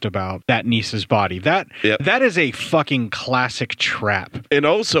noticed about that niece's body. That is a fucking classic trap. And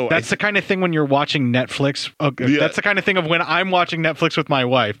also, that's the kind of thing when you're watching Netflix. That's the kind of thing of when I'm watching Netflix with my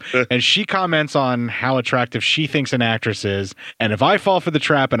wife, and she comments on how attractive she thinks an actress is, and if I fall for the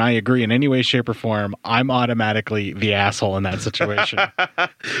trap and I agree in any way, shape, or form, I'm automatically the asshole in that situation.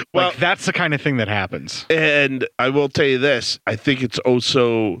 Well, that's the kind of thing that happens. And I will tell you this, I think it's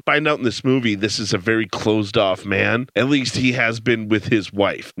also, find out in this movie, this is a very closed off man. At least he has been with his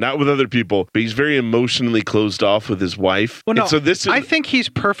wife, not with other people, but he's very emotionally closed off with his wife. Well, no, and so this is, I think he's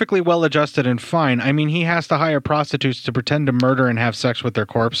perfectly well adjusted and fine. I mean, he has to hire prostitutes to pretend to murder and have sex with their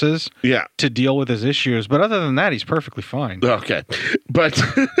corpses to deal with his issues. But other than that, he's perfectly fine. Okay. But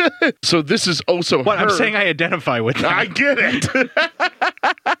so this is also what I'm saying. I identify with that. I get it.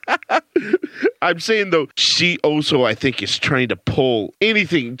 I'm saying, though, she also, I think, is trying to pull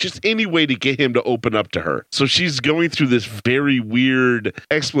anything, just any way to get him to open up to her. So she's going through this very weird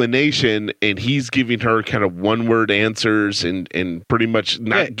explanation, and he's giving her kind of one-word answers and pretty much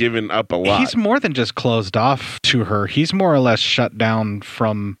not giving up a lot. He's more than just closed off to her. He's more or less shut down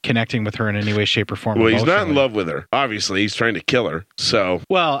from connecting with her in any way, shape, or form. Well, he's not in love with her. Obviously, he's trying to kill her. So,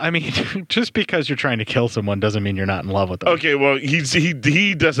 well, I mean, just because you're trying to kill someone doesn't mean you're not in love with them. Okay, well,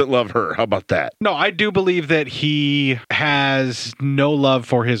 he doesn't love her. How about that? No, I do believe that he has no love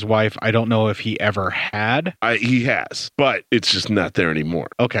for his wife. I don't know if he ever had. He has, but it's just not there anymore.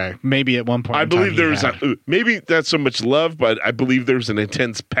 Okay, maybe at one point. I believe there's maybe not so much love, but I believe there's an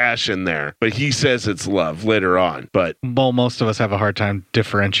intense passion there. But he says it's love later on. But well, most of us have a hard time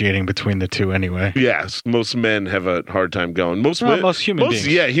differentiating between the two anyway. Yes, most men have a hard time going. Most human beings.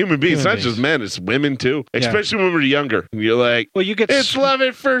 Yeah, human beings. Not just men. It's women too. Especially when we're younger. You're like, well, you get it's love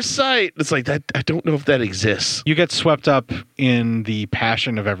at first sight. It's like that. I don't know if that exists. You get swept up in the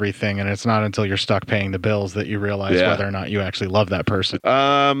passion of everything, and it's not until you're stuck paying the bills that you realize whether or not you actually love that person.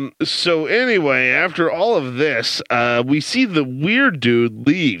 So anyway, after all of this, we see the weird dude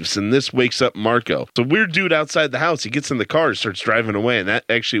leaves, and this wakes up Marco. So weird dude outside the house. He gets in the car, starts driving away, and that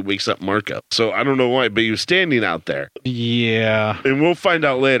actually wakes up Marco. So I don't know why, but he was standing out there. Yeah. And we'll find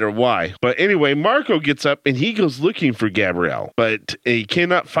out later why. But anyway, Marco gets up and he goes looking for Gabrielle, but he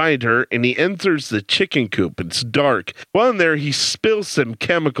cannot find her, and he enters the chicken coop. It's dark. While in there, he spills some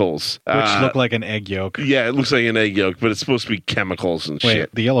chemicals. Which look like an egg yolk. Yeah, it looks like an egg yolk, but it's supposed to be chemicals and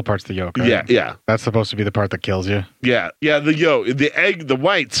shit. The yellow part's the yolk, right? Yeah. That's supposed to be the part that kills you? Yeah, the yolk. The egg, the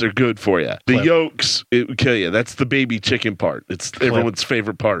whites are good for you. The yolks, it will kill you. That's the baby chicken part. It's everyone's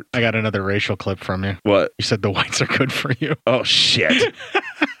favorite part. I got another racial clip from you. What? You said the whites are good for you. Oh, shit.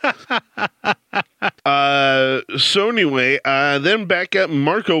 So anyway, then back up,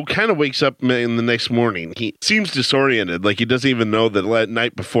 Marco kind of wakes up in the next morning. He seems disoriented, like he doesn't even know that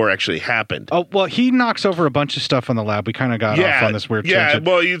night before actually happened. Oh, well, he knocks over a bunch of stuff on the lab. We kind of got off on this weird tangent.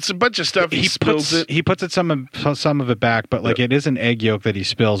 Well, it's a bunch of stuff. He spills it. He puts some of it back, but it is an egg yolk that he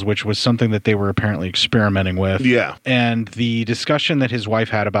spills, which was something that they were apparently experimenting with. Yeah. And the discussion that his wife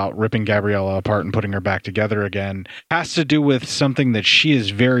had about ripping Gabriella apart and putting her back together again has to do with something that she is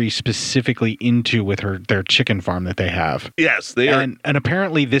very specifically into with their chicken farm that they have. Yes, they are. And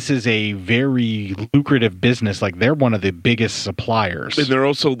apparently this is a very lucrative business. Like, they're one of the biggest suppliers. And they're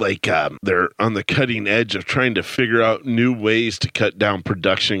also they're on the cutting edge of trying to figure out new ways to cut down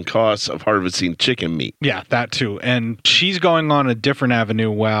production costs of harvesting chicken meat. Yeah, that too. And she's going on a different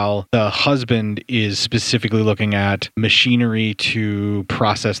avenue while the husband is specifically looking at machinery to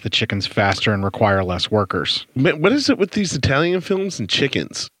process the chickens faster and require less workers. What is it with these Italian films and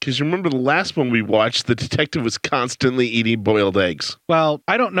chickens? Because remember the last one we watched, the detective was constantly eating boiled eggs. Well,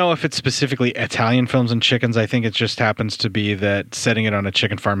 I don't know if it's specifically Italian films and chickens. I think it just happens to be that setting it on a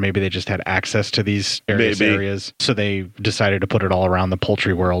chicken farm, maybe they just had access to these various areas. So they decided to put it all around the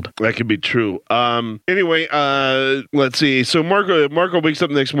poultry world. That could be true. Anyway, let's see. So Marco wakes up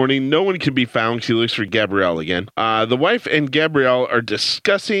the next morning. No one can be found because he looks for Gabrielle again. The wife and Gabrielle are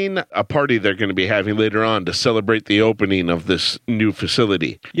discussing a party they're going to be having later on to celebrate the opening of this new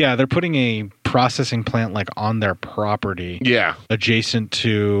facility. Yeah, they're putting a processing plant on their property. Yeah. Adjacent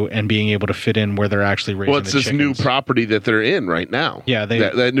to and being able to fit in where they're actually raising it's this new property that they're in right now. Yeah,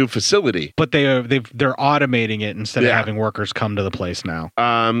 that new facility. But they're automating it instead of having workers come to the place now.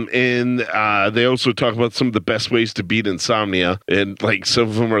 And they also talk about some of the best ways to beat insomnia, and some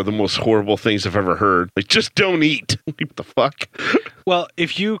of them are the most horrible things I've ever heard. Just don't eat. What the fuck? Well,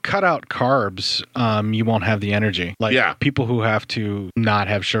 if you cut out carbs, you won't have the energy. People who have to not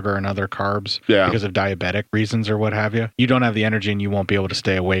have sugar and other carbs because of diabetic reasons or what have you, you don't have the energy and you won't be able to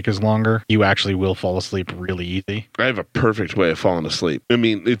stay awake as longer. You actually will fall asleep really easy. I have a perfect way of falling asleep. I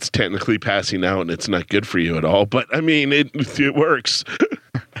mean, it's technically passing out and it's not good for you at all, but I mean, it works.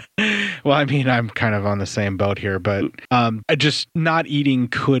 Well, I mean, I'm kind of on the same boat here, but just not eating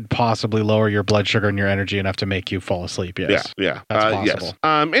could possibly lower your blood sugar and your energy enough to make you fall asleep. Yes. Yeah. That's possible.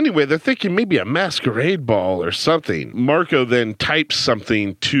 Yes. Anyway, they're thinking maybe a masquerade ball or something. Marco then types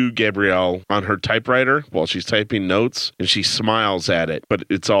something to Gabrielle on her typewriter while she's typing notes, and she smiles at it, but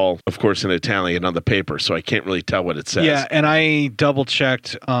it's all, of course, in Italian on the paper, so I can't really tell what it says. Yeah, and I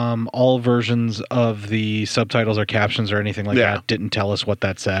double-checked all versions of the subtitles or captions or anything like that didn't tell us what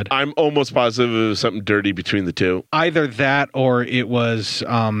that said. I'm almost positive it was something dirty between the two. Either that or it was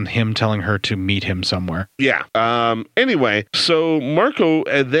him telling her to meet him somewhere. Yeah. Anyway, so Marco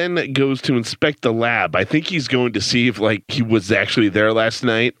then goes to inspect the lab. I think he's going to see if like he was actually there last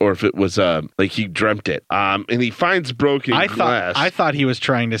night or if it was like he dreamt it. And he finds broken glass. I thought he was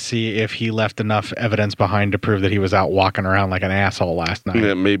trying to see if he left enough evidence behind to prove that he was out walking around like an asshole last night.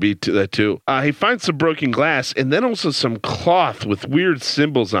 Yeah, maybe that too. He finds some broken glass and then also some cloth with weird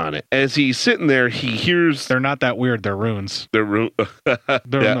symbols on it. As he's sitting there, he hears... They're not that weird. They're runes. They're runes.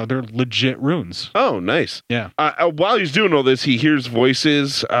 No, they're legit runes. Oh, nice. Yeah. While he's doing all this, he hears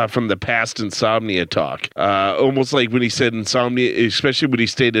voices from the past insomnia talk. Almost like when he said insomnia, especially when he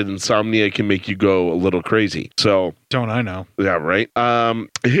stated insomnia can make you go a little crazy. So... Don't I know? Yeah, right. An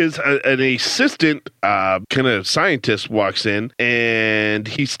assistant kind of scientist walks in and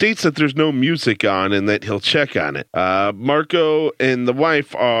he states that there's no music on and that he'll check on it. Marco and the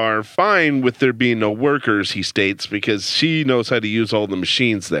wife are fine with there being no workers, he states, because she knows how to use all the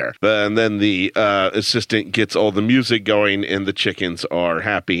machines there. And then the assistant gets all the music going and the chickens are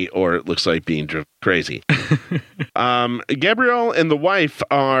happy, or it looks like being driven crazy. Gabrielle and the wife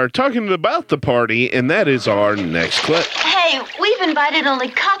are talking about the party, and that is our next clip. Hey, we've invited only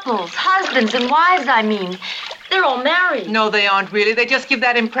couples, husbands and wives, I mean. They're all married. No, they aren't really. They just give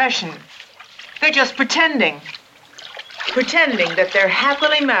that impression. They're just pretending. Pretending that they're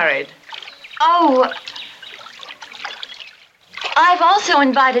happily married. Oh, I've also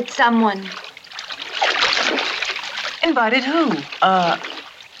invited someone. Invited who?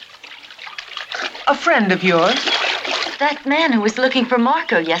 A friend of yours? That man who was looking for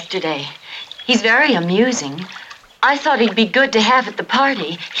Marco yesterday. He's very amusing. I thought he'd be good to have at the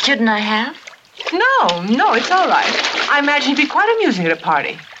party. Shouldn't I have? No, it's all right. I imagine he'd be quite amusing at a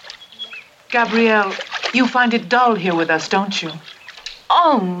party. Gabrielle, you find it dull here with us, don't you?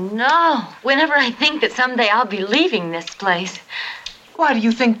 Oh, no. Whenever I think that someday I'll be leaving this place. Why do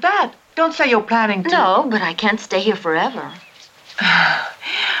you think that? Don't say you're planning to. No, but I can't stay here forever.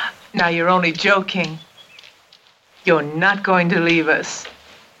 Now, you're only joking. You're not going to leave us.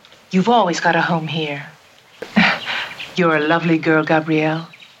 You've always got a home here. You're a lovely girl, Gabrielle.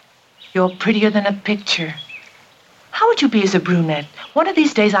 You're prettier than a picture. How would you be as a brunette? One of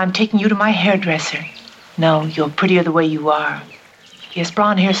these days I'm taking you to my hairdresser. No, you're prettier the way you are. Yes,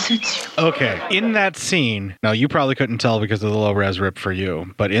 blonde hair suits you. Okay, in that scene, now you probably couldn't tell because of the low res rip for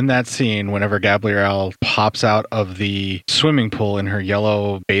you, but in that scene, whenever Gabrielle pops out of the swimming pool in her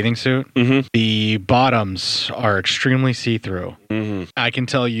yellow bathing suit, the bottoms are extremely see-through. I can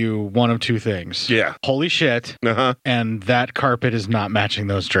tell you one of two things. Yeah. Holy shit. And that carpet is not matching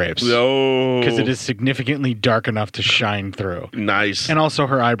those drapes. No. Because it is significantly dark enough to shine through. Nice. And also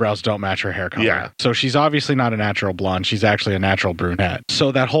her eyebrows don't match her hair color. Yeah. So she's obviously not a natural blonde. She's actually a natural brunette.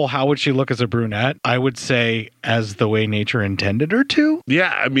 So that whole how would she look as a brunette, I would say as the way nature intended her to.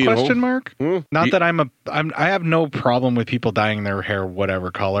 Yeah, I mean, question mark. Not that I have no problem with people dyeing their hair whatever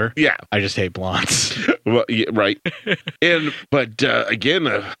color. Yeah. I just hate blondes. Well, yeah, right. But again,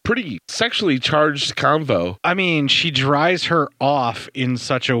 a pretty sexually charged convo. I mean, she dries her off in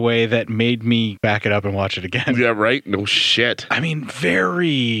such a way that made me back it up and watch it again. Yeah, right. No shit. I mean,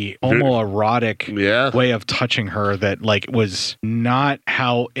 very homoerotic way of touching her that like was not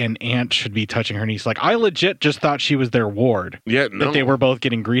how an ant should be touching her niece. Like, I legit just thought she was their ward. Yeah, no. That they were both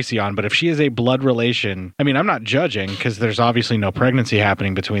getting greasy on. But if she is a blood relation, I mean, I'm not judging because there's obviously no pregnancy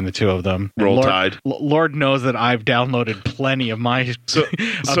happening between the two of them. Roll Tide. Lord knows that I've downloaded plenty of my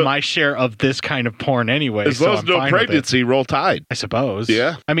my share of this kind of porn anyway. As long as no pregnancy, Roll Tide. I suppose.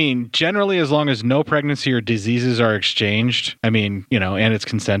 Yeah. I mean, generally, as long as no pregnancy or diseases are exchanged, I mean, and it's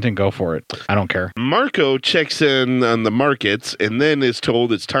consenting, go for it. I don't care. Marco checks in on the markets and then is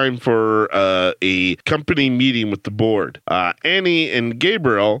told it's time for a company meeting with the board. Annie and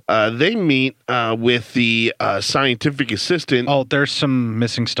Gabriel, they meet with the scientific assistant. Oh, there's some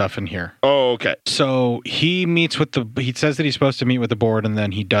missing stuff in here. Oh, okay. So he meets with he says that he's supposed to meet with the board, and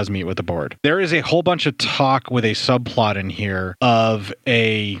then he does meet with the board. There is a whole bunch of talk with a subplot in here of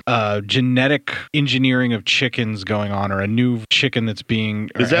a genetic engineering of chickens going on, or a new chicken that's being...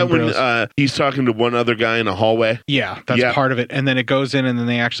 Is that embryos. When he's talking to one other guy in a hallway? Yeah, that's part of it. And then it goes in, and then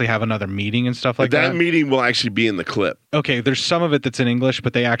they actually have another meeting and stuff like that. That meeting will actually be in the clip. Okay, there's some of it that's in English,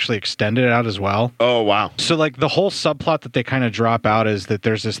 but they actually extended it out as well. Oh, wow. So, like, the whole subplot that they kind of drop out is that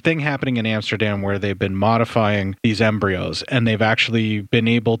there's this thing happening in Amsterdam where they've been modifying these embryos, and they've actually been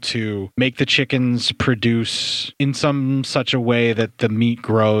able to make the chickens produce in some such a way that the meat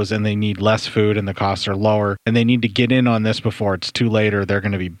grows and they need less food and the costs are lower, and they need to get in on this before it's too late or they're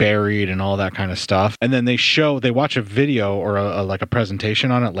going to be buried and all that kind of stuff. And then they watch a video or a like a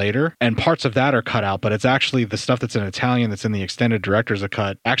presentation on it later, and parts of that are cut out, but it's actually the stuff that's in Italian that's in the extended director's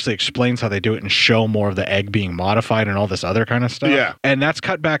cut actually explains how they do it and show more of the egg being modified and all this other kind of stuff. Yeah. And that's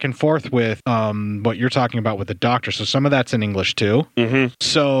cut back and forth with what you're talking about with the doctor. So some of that's in English too. Mm-hmm.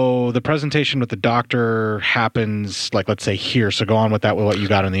 So the presentation with the doctor happens, like, let's say here. So go on with that, with what you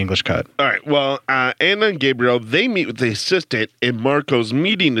got in the English cut. All right. Well, Anna and Gabriel, they meet with the assistant, and Marco's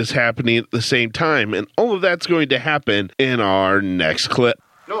meeting is happening at the same time. And all of that's going to happen in our next clip.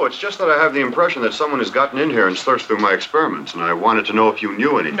 No, it's just that I have the impression that someone has gotten in here and searched through my experiments, and I wanted to know if you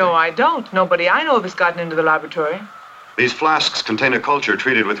knew anything. No, I don't. Nobody I know of has gotten into the laboratory. These flasks contain a culture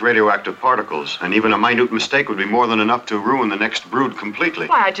treated with radioactive particles, and even a minute mistake would be more than enough to ruin the next brood completely.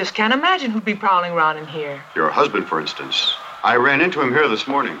 Why, I just can't imagine who'd be prowling around in here. Your husband, for instance. I ran into him here this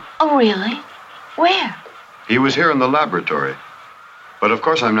morning. Oh, really? Where? He was here in the laboratory. But of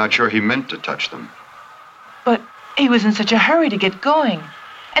course I'm not sure he meant to touch them. But he was in such a hurry to get going.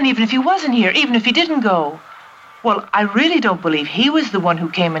 And even if he wasn't here, even if he didn't go, well, I really don't believe he was the one who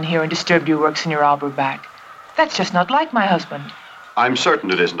came in here and disturbed your works in your Albert back. That's just not like my husband. I'm certain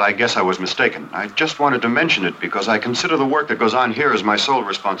it isn't. I guess I was mistaken. I just wanted to mention it because I consider the work that goes on here as my sole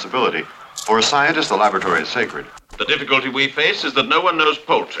responsibility. For a scientist, the laboratory is sacred. The difficulty we face is that no one knows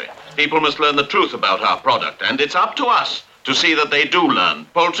poultry. People must learn the truth about our product, and it's up to us to see that they do learn.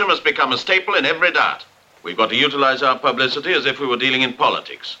 Poultry must become a staple in every diet. We've got to utilize our publicity as if we were dealing in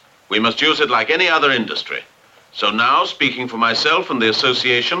politics. We must use it like any other industry. So now, speaking for myself and the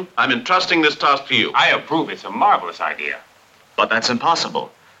association, I'm entrusting this task to you. I approve. It's a marvelous idea. But that's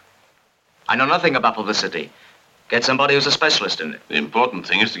impossible. I know nothing about publicity. Get somebody who's a specialist in it. The important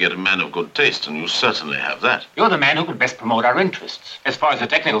thing is to get a man of good taste, and you certainly have that. You're the man who could best promote our interests. As far as the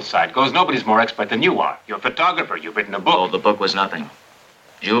technical side goes, nobody's more expert than you are. You're a photographer. You've written a book. Oh, the book was nothing.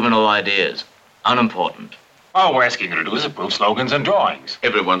 Juvenile ideas. Unimportant. All we're asking you to do is approve slogans and drawings.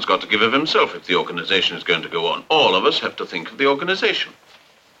 Everyone's got to give of himself if the organization is going to go on. All of us have to think of the organization.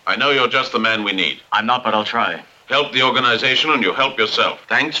 I know you're just the man we need. I'm not, but I'll try. Help the organization and you help yourself.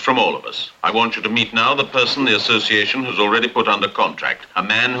 Thanks from all of us. I want you to meet now the person the association has already put under contract. A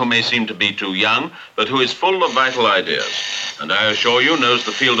man who may seem to be too young, but who is full of vital ideas. And I assure you knows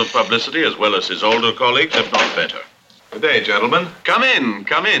the field of publicity as well as his older colleagues, if not better. Good day, gentlemen. Come in,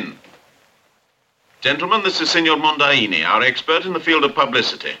 come in. Gentlemen, this is Signor Mondaini, our expert in the field of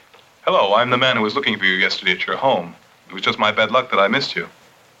publicity. Hello, I'm the man who was looking for you yesterday at your home. It was just my bad luck that I missed you.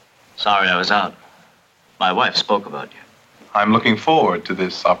 Sorry I was out. My wife spoke about you. I'm looking forward to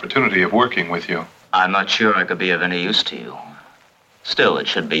this opportunity of working with you. I'm not sure I could be of any use to you. Still, it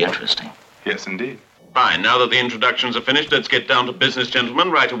should be interesting. Yes, indeed. Fine. Now that the introductions are finished, let's get down to business,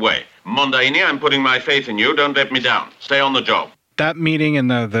 gentlemen, right away. Mondaini, I'm putting my faith in you. Don't let me down. Stay on the job. That meeting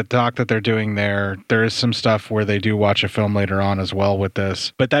and the talk that they're doing there is some stuff where they do watch a film later on as well with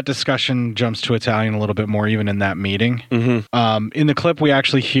this. But that discussion jumps to Italian a little bit more even in that meeting. Mm-hmm. In the clip, we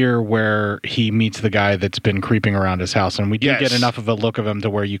actually hear where he meets the guy that's been creeping around his house. And we do get enough of a look of him to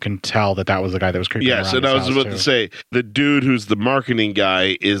where you can tell that was the guy that was creeping around his house. Yes, and I was about to say, the dude who's the marketing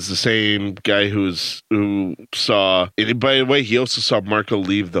guy is the same guy who saw... And by the way, he also saw Marco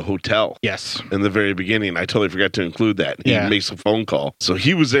leave the hotel. Yes. In the very beginning. I totally forgot to include that. He makes a phone call. So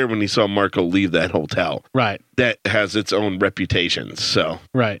he was there when he saw Marco leave that hotel. Right. That has its own reputation. So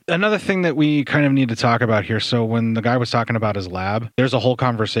right. Another thing that we kind of need to talk about here. So when the guy was talking about his lab, there's a whole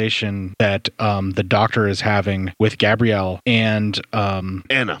conversation that the doctor is having with Gabrielle and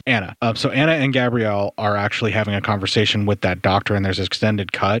Anna. So Anna and Gabrielle are actually having a conversation with that doctor, and there's an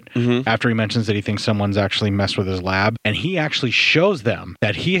extended cut after he mentions that he thinks someone's actually messed with his lab, and he actually shows them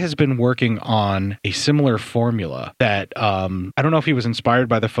that he has been working on a similar formula that I don't know if he was inspired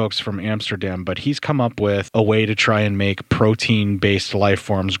by the folks from Amsterdam, but he's come up with a way to try and make protein-based life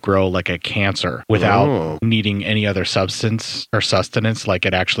forms grow like a cancer without needing any other substance or sustenance. Like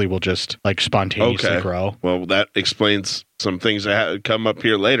it actually will just like spontaneously grow. Well, that explains some things that come up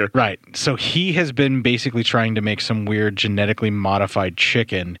here later. Right. So he has been basically trying to make some weird genetically modified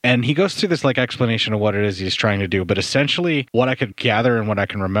chicken. And he goes through this like explanation of what it is he's trying to do. But essentially what I could gather and what I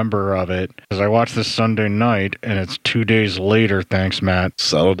can remember of it, because I watched this Sunday night and it's 2 days later. Thanks, Matt.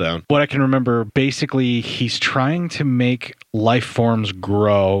 Settle down. What I can remember, basically he's trying to make life forms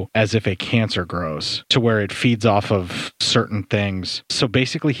grow as if a cancer grows, to where it feeds off of certain things. So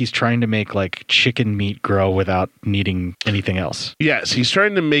basically he's trying to make like chicken meat grow without needing anything else. Yes, he's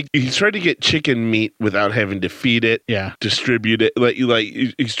trying to get chicken meat without having to feed it, distribute it. Like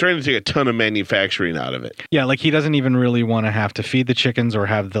he's trying to take a ton of manufacturing out of it. Yeah, like he doesn't even really want to have to feed the chickens or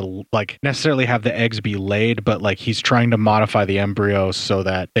have necessarily have the eggs be laid, but like he's trying to modify the embryos so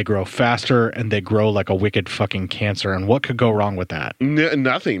that they grow faster and they grow like a wicked fucking cancer. And what could go wrong with that?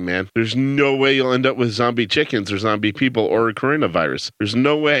 Nothing, man. There's no way you'll end up with zombie chickens or zombie people or a coronavirus. There's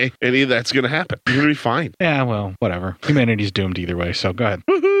no way any of that's going to happen. You're going to be fine. Yeah, well, whatever. Humanity's doomed either way, so go ahead.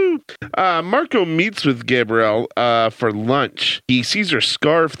 Woohoo! Marco meets with Gabrielle for lunch. He sees her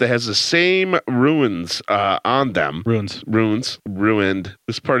scarf that has the same ruins on them. Ruined.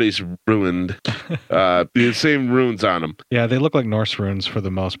 This party's ruined. The same runes on them. Yeah, they look like Norse runes for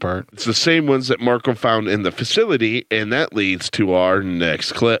the most part. It's the same ones that Marco found in the facility, and that leads to our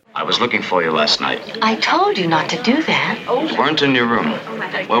next clip. I was looking for you last night. I told you not to do that. You weren't in your room.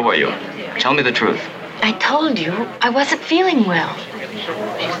 Where were you? Tell me the truth. I told you I wasn't feeling well.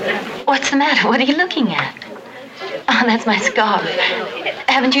 What's the matter? What are you looking at? Oh, that's my scarf.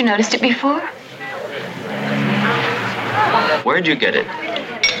 Haven't you noticed it before? Where'd you get it?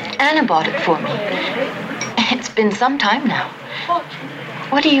 Anna bought it for me. It's been some time now.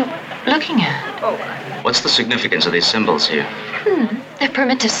 What are you looking at? What's the significance of these symbols here? They're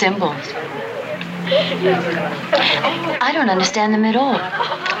primitive symbols. I don't understand them at all.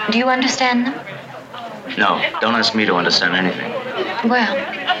 Do you understand them? No, don't ask me to understand anything. Well,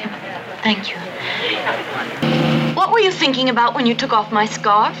 thank you. What were you thinking about when you took off my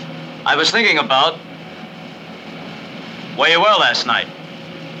scarf? I was thinking about where you were last night.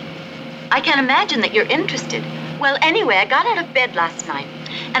 I can imagine that you're interested. Well, anyway, I got out of bed last night,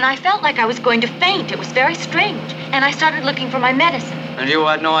 and I felt like I was going to faint. It was very strange, and I started looking for my medicine. And you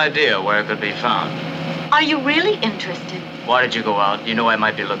had no idea where it could be found. Are you really interested? Why did you go out? You knew I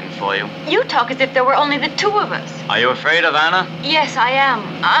might be looking for you. You talk as if there were only the two of us. Are you afraid of Anna? Yes, I am.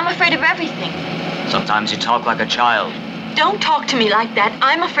 I'm afraid of everything. Sometimes you talk like a child. Don't talk to me like that.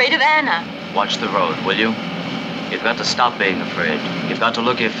 I'm afraid of Anna. Watch the road, will you? You've got to stop being afraid. You've got to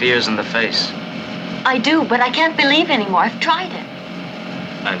look your fears in the face. I do, but I can't believe anymore. I've tried it.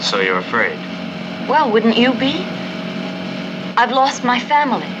 And so you're afraid? Well, wouldn't you be? I've lost my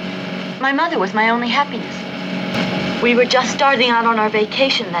family. My mother was my only happiness. We were just starting out on our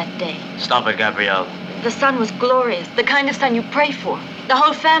vacation that day. Stop it, Gabrielle. The sun was glorious, the kind of sun you pray for. The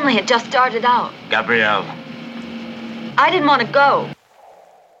whole family had just started out. Gabrielle. I didn't want to go.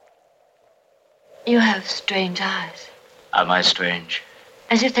 You have strange eyes. Am I strange?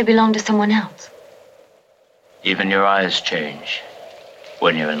 As if they belong to someone else. Even your eyes change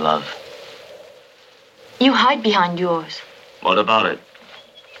when you're in love. You hide behind yours. What about it?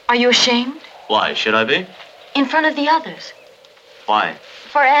 Are you ashamed? Why, should I be? In front of the others. Why?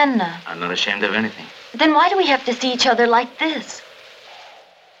 For Anna. I'm not ashamed of anything. Then why do we have to see each other like this?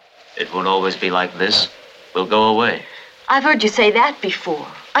 It won't always be like this. We'll go away. I've heard you say that before.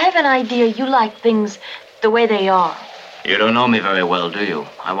 I have an idea you like things the way they are. You don't know me very well, do you?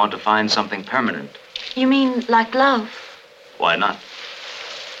 I want to find something permanent. You mean like love? Why not?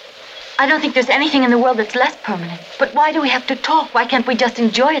 I don't think there's anything in the world that's less permanent. But why do we have to talk? Why can't we just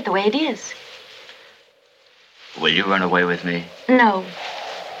enjoy it the way it is? Will you run away with me? No.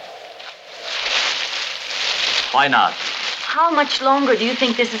 Why not? How much longer do you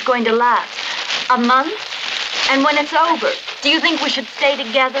think this is going to last? A month? And when it's over, do you think we should stay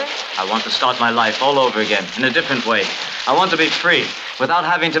together? I want to start my life all over again, in a different way. I want to be free, without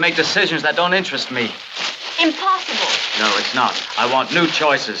having to make decisions that don't interest me. Impossible. No, it's not. I want new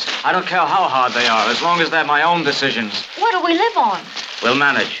choices. I don't care how hard they are, as long as they're my own decisions. What do we live on? We'll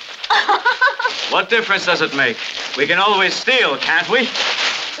manage. What difference does it make? We can always steal, can't we?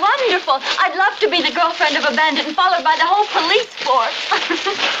 Wonderful. I'd love to be the girlfriend of a bandit and followed by the whole police force.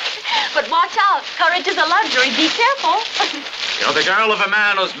 But watch out. Courage is a luxury. Be careful. You're the girl of a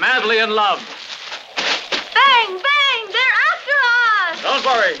man who's madly in love. Bang, bang. They're after us. Don't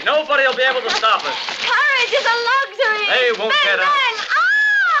worry. Nobody will be able to stop us. Courage is a luxury. They won't bang, get us. Bang.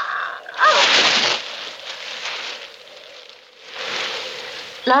 Ah! Oh.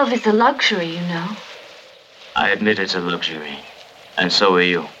 Love is a luxury, you know. I admit it's a luxury. And so are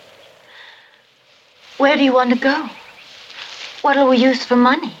you. Where do you want to go? What'll we use for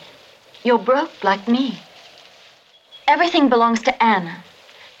money? You're broke like me. Everything belongs to Anna.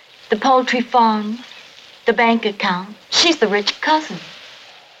 The poultry farm, the bank account. She's the rich cousin.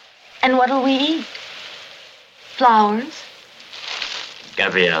 And what'll we eat? Flowers?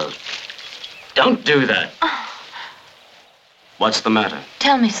 Gabrielle, don't do that. Oh. What's the matter?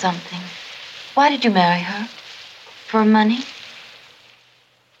 Tell me something. Why did you marry her? For money?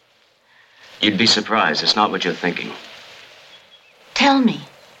 You'd be surprised. It's not what you're thinking. Tell me,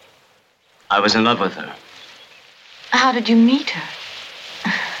 I was in love with her. how did you meet her?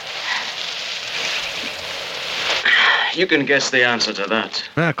 You can guess the answer to that.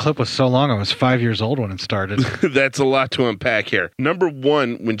 That clip was so long, I was 5 years old when it started. That's a lot to unpack here. Number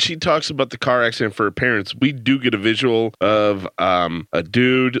one, when she talks about the car accident for her parents, we do get a visual of a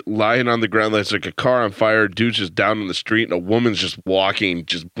dude lying on the ground. There's like a car on fire. Dude's just down on the street, and a woman's just walking,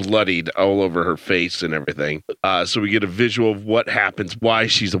 just bloodied all over her face and everything. So we get a visual of what happens, why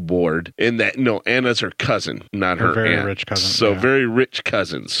she's a ward, and that Anna's her cousin, not her very aunt. rich cousin, So yeah. very rich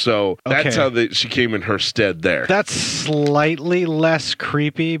cousins. So that's how she came in her stead there. That's slightly less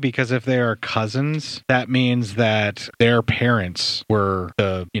creepy because if they are cousins, that means that their parents were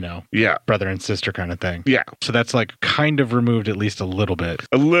the, brother and sister kind of thing. Yeah. So that's like kind of removed at least a little bit.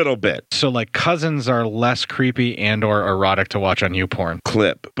 A little bit. So like cousins are less creepy and or erotic to watch on YouPorn.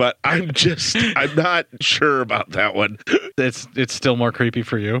 Clip. But I'm not sure about that one. It's still more creepy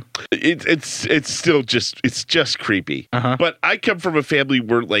for you? It's still just creepy. Uh-huh. But I come from a family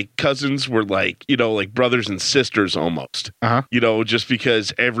where like cousins were like, like brothers and sisters almost. Uh-huh. Just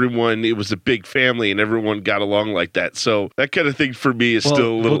because it was a big family and everyone got along like that. So that kind of thing for me is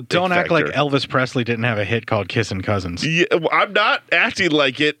still a little don't act factor. like Elvis Presley didn't have a hit called Kissin' Cousins. Yeah, well, I'm not acting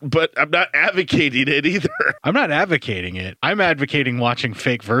like it, but I'm not advocating it either. I'm not advocating it. I'm advocating watching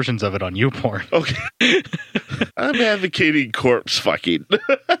fake versions of it on YouPorn. Okay. I'm advocating corpse fucking.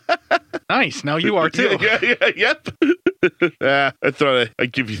 Nice. Now you are too. Yep. I thought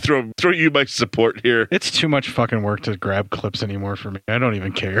I'd throw you my support here. It's too much fucking work to grab clips anymore for me. I don't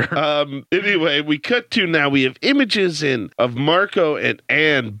even care. Anyway, we cut to now. We have images of Marco and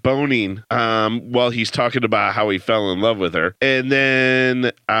Anne boning while he's talking about how he fell in love with her. And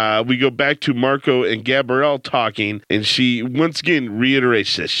then we go back to Marco and Gabrielle talking, and she once again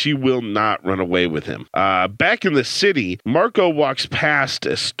reiterates that she will not run away with him. Back in the city, Marco walks past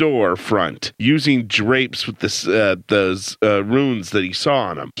a store front using drapes with those runes that he saw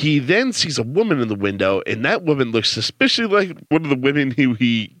on him. He then sees a woman in the window, and that woman looks suspiciously like one of the women who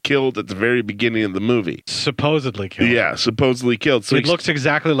he killed at the very beginning of the movie. Supposedly killed. Yeah, supposedly killed. So it looks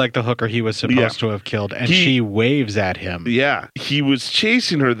exactly like the hooker he was supposed to have killed, and she waves at him. Yeah, he was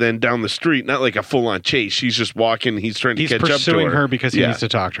chasing her then down the street, not like a full-on chase. She's just walking. He's trying to catch up to her. He's pursuing her because he needs to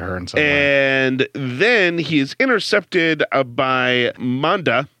talk to her in some way. And then he is intercepted by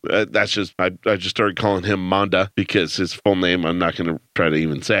Manda. I just started calling him Manda because his full name I'm not going to try to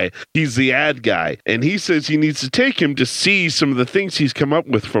even say. He's the ad guy, and he says he needs to take him to see some of the things he's come up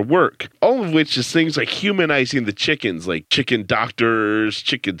with for work. All of which is things like humanizing the chickens, like chicken doctors,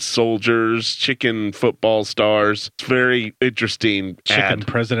 chicken soldiers, chicken football stars. It's very interesting. Chicken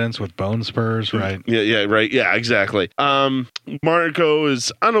presidents with bone spurs, right? Yeah, right. Yeah, exactly. Marco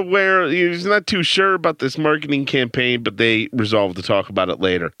is unaware. He's not too sure about this marketing campaign, but they resolve to talk about it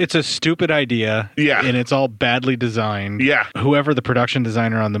later. It's a stupid idea. Yeah. And it's all badly designed. Yeah. Whoever the production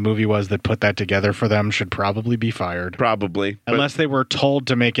designer on the movie was that put that together for them should probably be fired. Probably. Unless they were told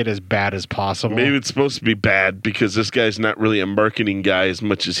to make it as bad as possible. Maybe it's supposed to be bad because this guy's not really a marketing guy as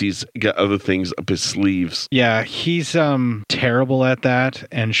much as he's got other things up his sleeves. Yeah, he's terrible at that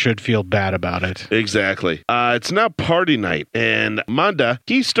and should feel bad about it. Exactly. It's now party night, and Manda,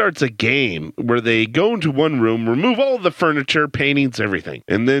 he starts a game where they go into one room, remove all of the furniture, paintings, everything.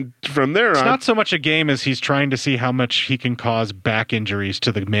 And then from there it's on... It's not so much a game as he's trying to see how much he can cause back injuries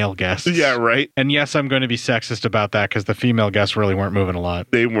to the male guests. Yeah, right. And yes, I'm going to be sexist about that because the female guests really weren't moving a lot.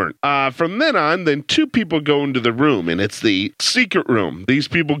 They weren't. From then on, then two people go into the room, and it's the secret room. These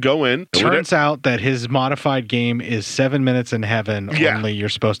people go in. Turns out that his modified game is 7 minutes in heaven, only you're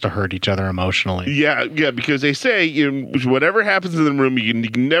supposed to hurt each other emotionally. Yeah, because they say whatever happens in the room, you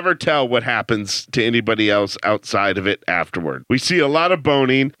can never tell what happens to anybody else outside of it afterward. We see a lot of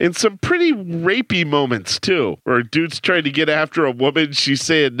boning and some pretty rapey moments, too, where a dude's trying to get after a woman. She's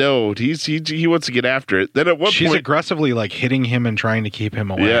saying no. He wants to get after it. Then at one point... She's aggressively, hitting him and trying to keep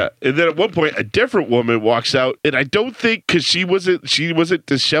him away. Yeah, and then at one point, a different woman walks out, and I don't think, because she wasn't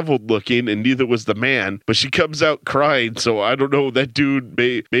disheveled looking, and neither was the man, but she comes out crying, so I don't know, that dude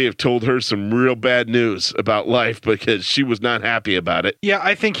may have told her some real bad news about life, because she was not happy about it. Yeah,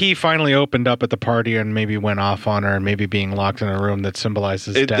 I think he finally opened up at the party and maybe went off on her, and maybe being locked in a room that symbolizes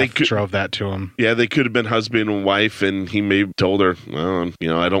realize his death drove that to him. Yeah, they could have been husband and wife, and he may have told her, well,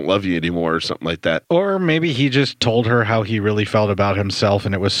 I don't love you anymore, or something like that. Or maybe he just told her how he really felt about himself,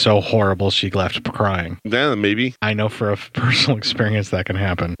 and it was so horrible she left crying. Yeah, maybe. I know for a personal experience that can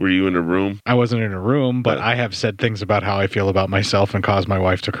happen. Were you in a room? I wasn't in a room, but I have said things about how I feel about myself and caused my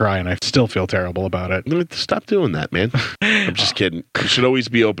wife to cry, and I still feel terrible about it. Stop doing that, man. I'm just kidding. You should always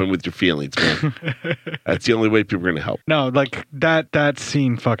be open with your feelings, man. That's the only way people are going to help. No, like that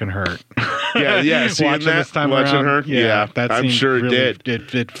scene fucking hurt. Yeah. Seeing watching that, this time watching around, her, yeah, that I'm scene sure it really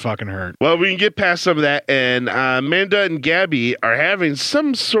did. It fucking hurt. Well, we can get past some of that, and Amanda and Gabby are having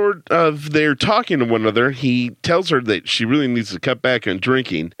some sort of, they're talking to one another. He tells her that she really needs to cut back on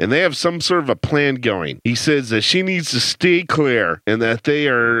drinking, and they have some sort of a plan going. He says that she needs to stay clear, and that they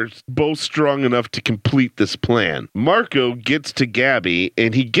are both strong enough to complete this plan. Marco gets to Gabby,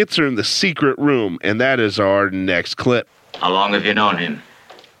 and he gets her in the secret room, and that is our next clip. How long have you known him?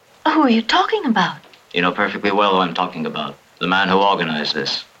 Who are you talking about? You know perfectly well who I'm talking about. The man who organized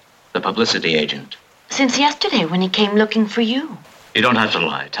this. The publicity agent. Since yesterday when he came looking for you. You don't have to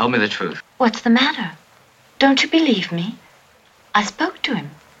lie. Tell me the truth. What's the matter? Don't you believe me? I spoke to him.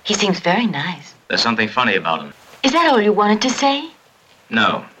 He seems very nice. There's something funny about him. Is that all you wanted to say?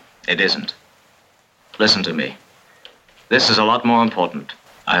 No, it isn't. Listen to me. This is a lot more important.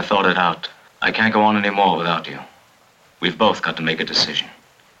 I've thought it out. I can't go on anymore without you. We've both got to make a decision.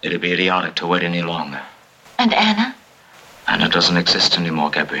 It'd be idiotic to wait any longer. And Anna? Anna doesn't exist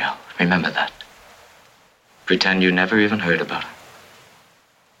anymore, Gabrielle. Remember that. Pretend you never even heard about her.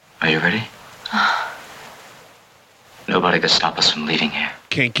 Are you ready? Nobody could stop us from leaving here.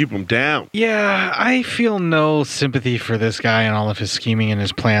 Can't keep him down. Yeah, I feel no sympathy for this guy and all of his scheming and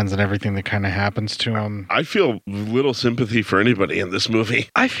his plans and everything that kind of happens to him. I feel little sympathy for anybody in this movie.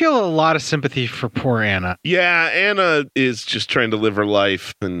 I feel a lot of sympathy for poor Anna. Yeah, Anna is just trying to live her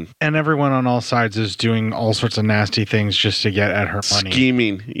life. And everyone on all sides is doing all sorts of nasty things just to get at her money.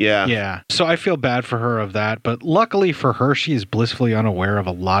 Scheming, yeah. Yeah. So I feel bad for her of that. But luckily for her, she is blissfully unaware of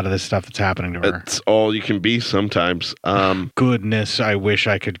a lot of this stuff that's happening to her. That's all you can be sometimes. Goodness, I wish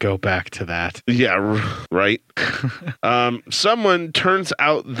I could go back to that. Yeah, right. Someone turns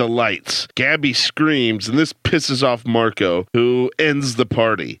out the lights. Gabby screams, and this pisses off Marco, who ends the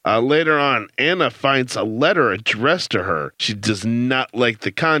party. Later on, Anna finds a letter addressed to her. She does not like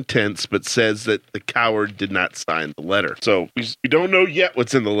the contents, but says that the coward did not sign the letter. So we don't know yet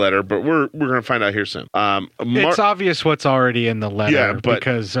what's in the letter, but we're going to find out here soon. It's obvious what's already in the letter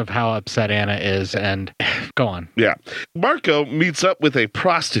because of how upset Anna is, and go on. Yeah. Marco meets up with a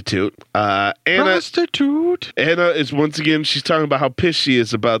prostitute. Anna is once again, she's talking about how pissed she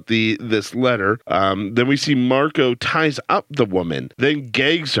is about this letter. Then we see Marco ties up the woman, then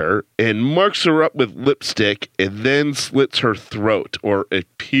gags her and marks her up with lipstick, and then slits her throat, or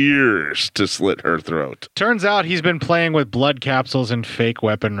appears to slit her throat. Turns out he's been playing with blood capsules and fake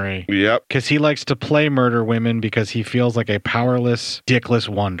weaponry. Yep. Because he likes to play murder women because he feels like a powerless, dickless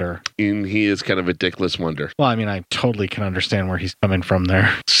wonder. And he is kind of a dickless wonder. Well, I mean, I totally can understand where he's coming from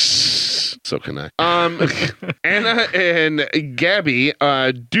there. So can I. Anna and Gabby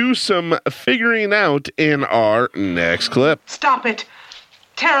do some figuring out in our next clip. Stop it.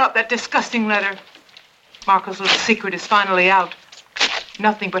 Tear up that disgusting letter. Marco's little secret is finally out.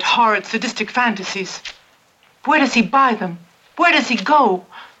 Nothing but horrid, sadistic fantasies. Where does he buy them? Where does he go?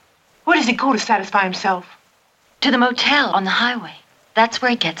 Where does he go to satisfy himself? To the motel on the highway. That's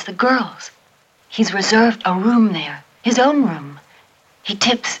where he gets the girls. He's reserved a room there. His own room. He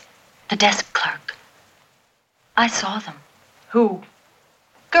tips the desk clerk. I saw them. Who?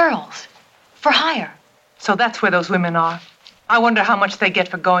 Girls. For hire. So that's where those women are. I wonder how much they get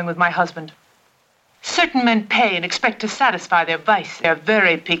for going with my husband. Certain men pay and expect to satisfy their vice, their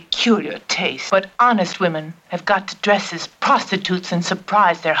very peculiar taste. But honest women have got to dress as prostitutes and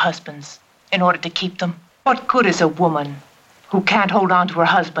surprise their husbands in order to keep them. What good is a woman who can't hold on to her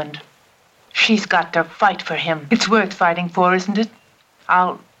husband? She's got to fight for him. It's worth fighting for, isn't it?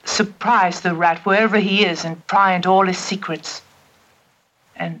 I'll surprise the rat wherever he is and pry into all his secrets.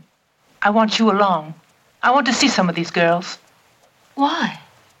 And I want you along. I want to see some of these girls. Why?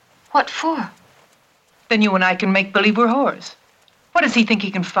 What for? Then you and I can make believe we're whores. What does he think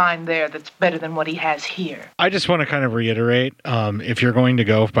he can find there that's better than what he has here? I just want to kind of reiterate, if you're going to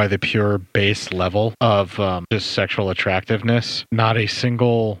go by the pure base level of just sexual attractiveness, not a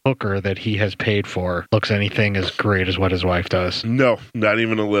single hooker that he has paid for looks anything as great as what his wife does. No, not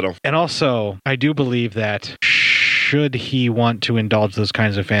even a little. And also, I do believe that should he want to indulge those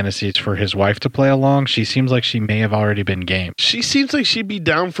kinds of fantasies for his wife to play along, she seems like she may have already been game. She seems like she'd be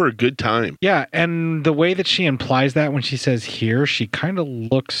down for a good time. Yeah, and the way that she implies that when she says here, she kind of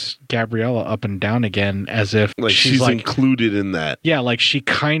looks Gabriella up and down again as if like she's like, included in that. Yeah, like she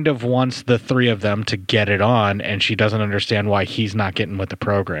kind of wants the three of them to get it on, and she doesn't understand why he's not getting with the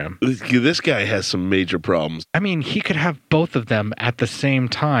program. This guy has some major problems. I mean, he could have both of them at the same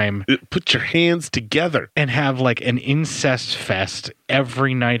time. Put your hands together. And have like an incest fest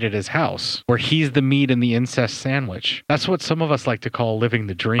every night at his house where he's the meat in the incest sandwich. That's what some of us like to call living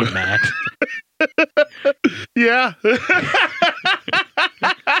the dream, Matt. Yeah.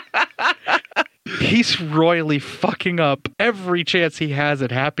 He's royally fucking up every chance he has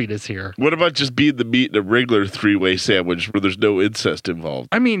at happiness here. What about just being the meat in a regular three-way sandwich where there's no incest involved?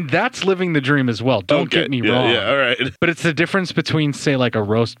 I mean, that's living the dream as well. Don't get me wrong. Yeah, all right. But it's the difference between, say, like a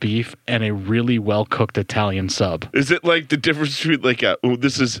roast beef and a really well-cooked Italian sub. Is it like the difference between like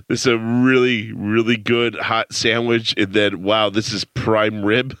this is a really, really good hot sandwich and then, wow, this is prime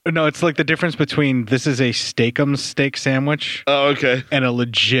rib? No, it's like the difference between this is a Steakums steak sandwich. Oh, okay. And a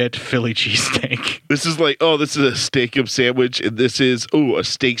legit Philly cheesesteak. This is like, oh, this is a Steakums sandwich, and this is, a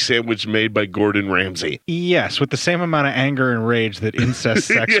steak sandwich made by Gordon Ramsay. Yes, with the same amount of anger and rage that incest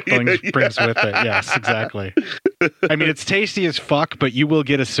sex brings with it. Yes, exactly. I mean, it's tasty as fuck, but you will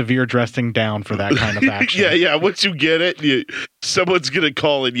get a severe dressing down for that kind of action. Yeah. Once you get it, someone's going to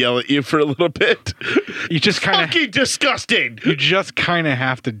call and yell at you for a little bit. You just kind of... Fucking disgusting! You just kind of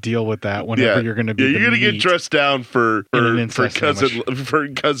have to deal with that whenever you're going to be you're going to get dressed down for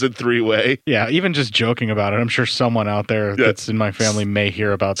cousin three-way. Yeah, even just joking about it. I'm sure someone out there that's in my family may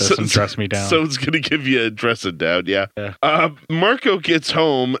hear about this and dress me down. Someone's going to give you a dressing down, yeah. Marco gets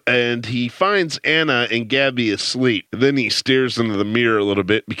home and he finds Anna and Gabby asleep. Then he stares into the mirror a little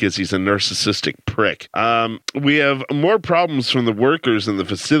bit because he's a narcissistic prick. We have more problems from the workers in the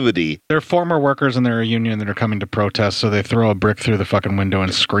facility. They're former workers and they're a union that are coming to protest, so they throw a brick through the fucking window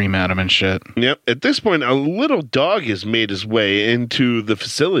and scream at them and shit. Yep. At this point, a little dog has made his way into the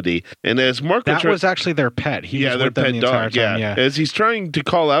facility, and as Marco... That was actually their pet. He was their with them pet the entire dog. time. Yeah. As he's trying to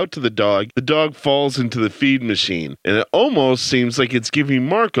call out to the dog falls into the feed machine, and it almost seems like it's giving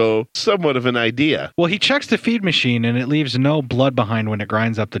Marco somewhat of an idea. Well, he checks the feed machine, and it leaves no blood behind when it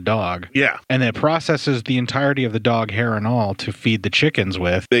grinds up the dog. Yeah. And it processes the entirety of the dog, hair and all, to feed the chickens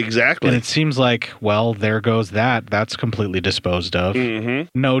with. Exactly. And it seems like, well, there goes that. That's completely disposed of.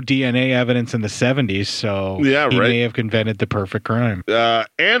 Mm-hmm. No DNA evidence in the 70s, so he may have invented the perfect crime.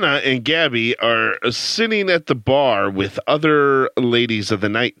 Anna and Gabby are sitting at the bar with other ladies of the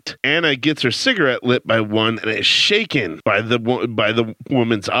night. Anna gets her cigarette lit by one and is shaken by the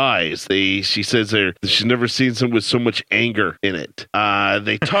woman's eyes. She says she's never seen someone with so much anger in it.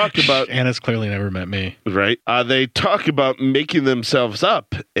 They talk about... Anna's clearly never met me. Right. They talk about making themselves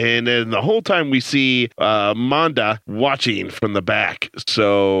up, and then the whole time we see Manda watching from the back,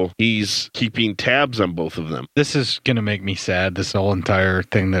 so he's keeping tabs on both of them. This is going to make me sad, this whole entire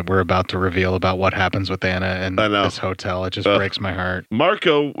thing that we're about to reveal about what happens with Anna and this hotel. It just breaks my heart.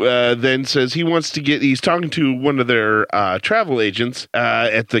 Marco then says he's talking to one of their travel agents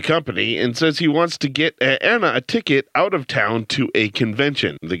at the company and says he wants to get Anna a ticket out of town to a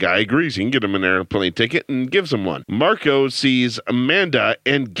convention. The guy agrees. He can get him an airplane ticket and gives him one. Marco sees Amanda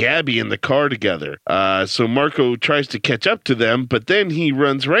and Gabby in the car together. So Marco tries to catch up to them, but then he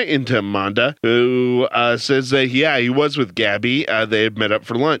runs right into Amanda, who says that, he was with Gabby. They had met up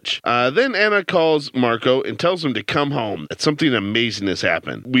for lunch. Then Anna calls Marco and tells him to come home, that something amazing has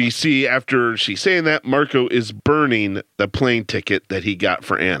happened. We see after she's saying that, Marco is burning the plane ticket that he got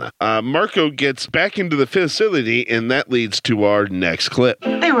for Anna. Marco gets back into the facility, and that leads to our next clip.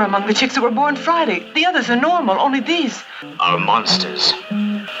 They were among the chicks that were born Friday. The others are normal, only these are monsters.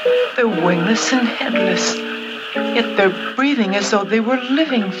 They're wingless and headless, yet they're breathing as though they were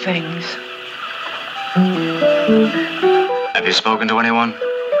living things. Have you spoken to anyone?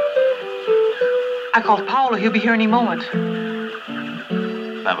 I called Paolo. He'll be here any moment.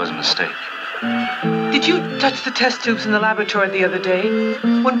 That was a mistake. Did you touch the test tubes in the laboratory the other day?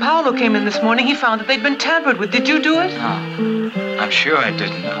 When Paolo came in this morning, he found that they'd been tampered with. Did you do it? No. I'm sure I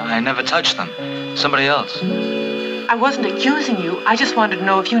didn't. I never touched them. Somebody else. I wasn't accusing you. I just wanted to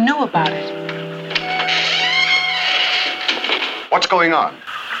know if you knew about it. What's going on?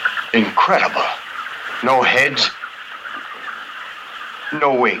 Incredible. No heads.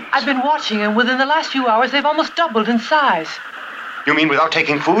 No wings. I've been watching, and within the last few hours, they've almost doubled in size. You mean without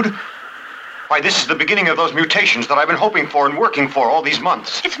taking food? Why, this is the beginning of those mutations that I've been hoping for and working for all these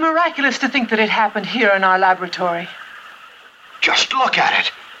months. It's miraculous to think that it happened here in our laboratory. Just look at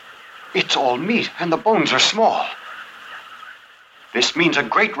it. It's all meat, and the bones are small. This means a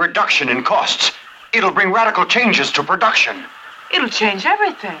great reduction in costs. It'll bring radical changes to production. It'll change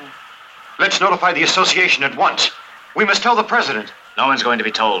everything. Let's notify the association at once. We must tell the president. No one's going to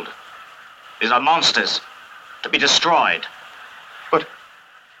be told. These are monsters to be destroyed. But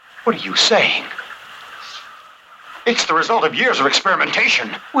what are you saying? It's the result of years of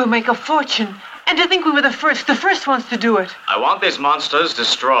experimentation. We'll make a fortune. And to think we were the first ones to do it. I want these monsters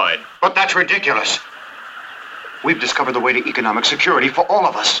destroyed. But that's ridiculous. We've discovered the way to economic security for all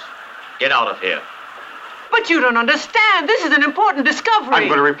of us. Get out of here. But you don't understand. This is an important discovery. I'm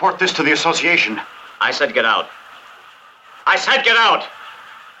going to report this to the association. I said get out. I said get out!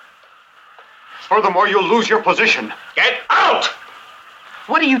 Furthermore, you'll lose your position. Get out!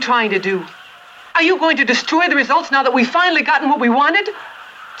 What are you trying to do? Are you going to destroy the results now that we've finally gotten what we wanted?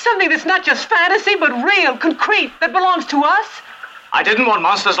 Something that's not just fantasy, but real, concrete, that belongs to us? I didn't want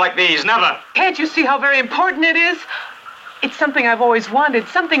monsters like these, never. Can't you see how very important it is? It's something I've always wanted,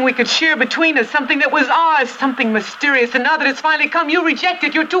 something we could share between us, something that was ours, something mysterious. And now that it's finally come, you reject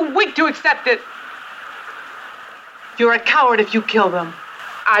it. You're too weak to accept it. You're a coward if you kill them.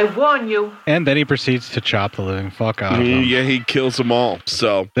 I warn you. And then he proceeds to chop the living fuck out of them. Yeah, he kills them all.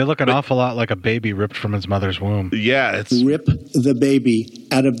 So they look an awful lot like a baby ripped from his mother's womb. Yeah, it's Rip the baby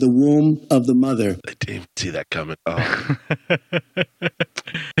out of the womb of the mother. I didn't even see that coming. Oh.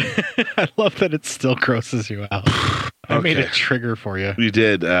 I love that it still grosses you out. I made a trigger for you. You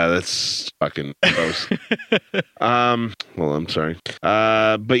did. That's fucking gross. Well, I'm sorry.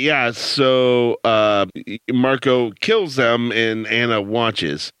 But yeah, so Marco kills them and Anna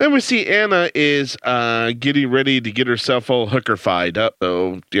watches. Then we see Anna is getting ready to get herself all hooker-fied up.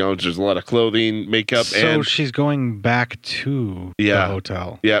 So, there's a lot of clothing, makeup. So she's going back to the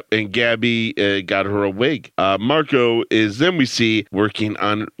hotel. Yep, and Gabby got her a wig. Marco is, then we see, working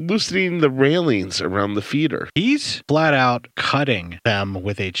on loosening the railings around the feeder. He's flat out cutting them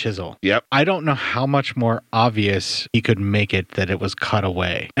with a chisel. Yep. I don't know how much more obvious he could make it that it was cut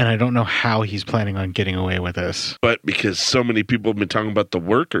away. And I don't know how he's planning on getting away with this. But because so many people have been talking about the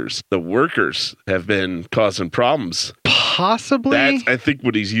workers have been causing problems. Possibly. That's, I think,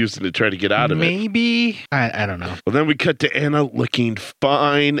 what he's using to try to get out of it. Maybe. I don't know. Well, then we cut to Anna looking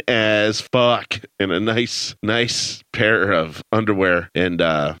fine as fuck in a nice pair of underwear. And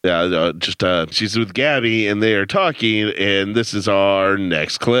she's with Gabby and they are talking. And this is our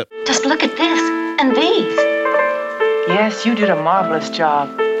next clip. Just look at this and these. Yes, you did a marvelous job.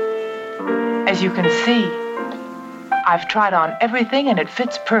 As you can see, I've tried on everything and it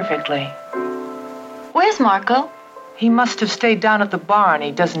fits perfectly. Where's Marco? He must have stayed down at the bar and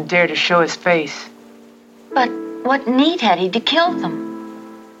he doesn't dare to show his face. But what need had he to kill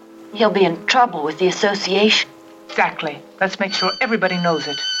them? He'll be in trouble with the association. Exactly. Let's make sure everybody knows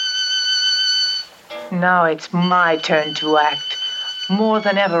it. Now it's my turn to act. More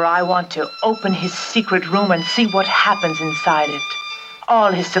than ever, I want to open his secret room and see what happens inside it.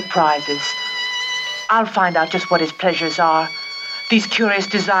 All his surprises. I'll find out just what his pleasures are. These curious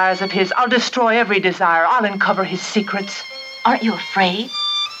desires of his, I'll destroy every desire. I'll uncover his secrets. Aren't you afraid?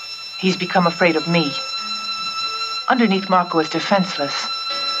 He's become afraid of me. Underneath, Marco is defenseless.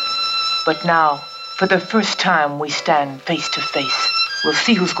 But now, for the first time, we stand face to face. We'll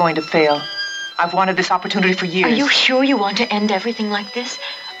see who's going to fail. I've wanted this opportunity for years. Are you sure you want to end everything like this?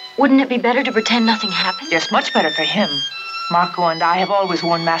 Wouldn't it be better to pretend nothing happened? Yes, much better for him. Marco and I have always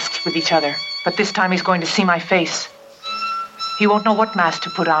worn masks with each other. But this time he's going to see my face. He won't know what mask to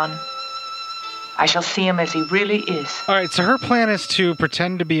put on. I shall see him as he really is. All right, so her plan is to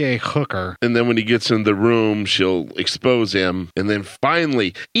pretend to be a hooker. And then when he gets in the room, she'll expose him. And then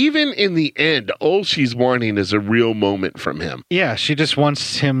finally, even in the end, all she's wanting is a real moment from him. Yeah, she just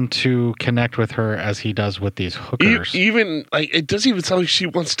wants him to connect with her as he does with these hookers. Even, it doesn't even sound like she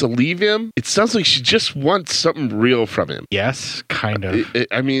wants to leave him. It sounds like she just wants something real from him. Yes, kind of.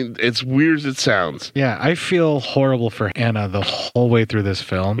 I mean, it's weird as it sounds. Yeah, I feel horrible for Anna the whole way through this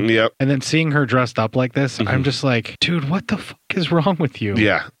film. Yep. And then seeing her dressed up like this, I'm just like, dude, what the fuck is wrong with you?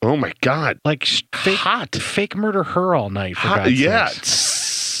 Yeah. Oh my God. Like fake murder her all night for God's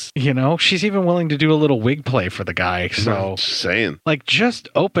sakes. You know, she's even willing to do a little wig play for the guy. So just saying, like, just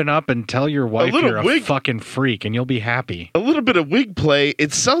open up and tell your wife you're a fucking freak, and you'll be happy. A little bit of wig play.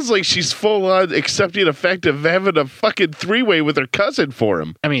 It sounds like she's full on accepting the fact of having a fucking three-way with her cousin for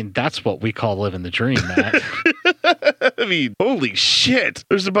him. I mean, that's what we call living the dream, Matt. I mean, holy shit.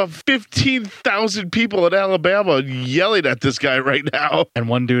 There's about 15,000 people in Alabama yelling at this guy right now. And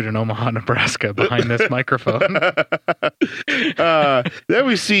one dude in Omaha, Nebraska behind this microphone. Then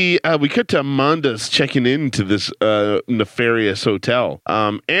we see we cut to Amanda's checking into this nefarious hotel.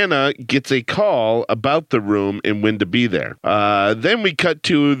 Anna gets a call about the room and when to be there. Then we cut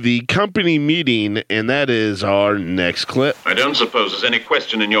to the company meeting, and that is our next clip. I don't suppose there's any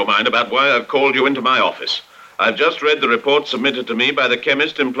question in your mind about why I've called you into my office. I've just read the report submitted to me by the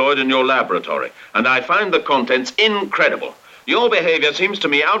chemist employed in your laboratory, and I find the contents incredible. Your behavior seems to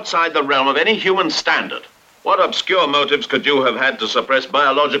me outside the realm of any human standard. What obscure motives could you have had to suppress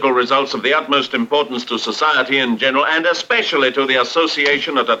biological results of the utmost importance to society in general, and especially to the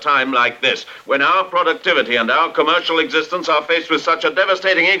association at a time like this, when our productivity and our commercial existence are faced with such a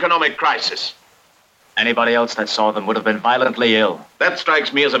devastating economic crisis? Anybody else that saw them would have been violently ill. That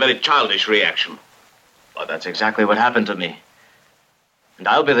strikes me as a very childish reaction. But that's exactly what happened to me. And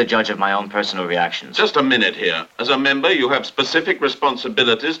I'll be the judge of my own personal reactions. Just a minute here. As a member, you have specific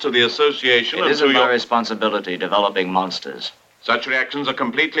responsibilities to the association It and isn't to my your... responsibility developing monsters. Such reactions are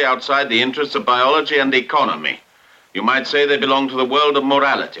completely outside the interests of biology and economy. You might say they belong to the world of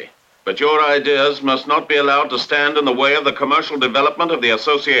morality. But your ideas must not be allowed to stand in the way of the commercial development of the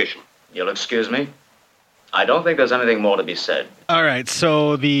association. You'll excuse me? I don't think there's anything more to be said. All right,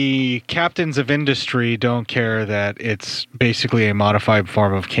 so the captains of industry don't care that it's basically a modified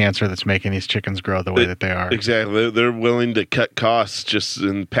form of cancer that's making these chickens grow the way that they are. Exactly. They're willing to cut costs just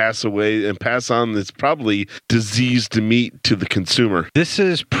and pass on this probably diseased meat to the consumer. This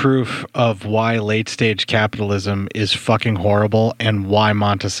is proof of why late-stage capitalism is fucking horrible and why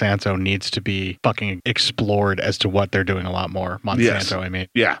Monsanto needs to be fucking explored as to what they're doing a lot more. Monsanto, Yes. I mean.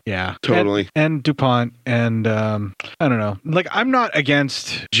 Yeah. Yeah. Totally. And DuPont and I don't know. Like, I'm not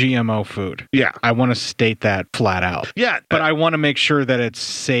against GMO food. Yeah. I want to state that flat out. Yeah. But I want to make sure that it's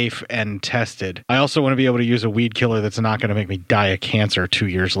safe and tested. I also want to be able to use a weed killer that's not going to make me die of cancer 2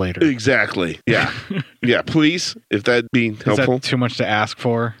 years later. Exactly. Yeah. Yeah. Please, if that'd be helpful. Is that too much to ask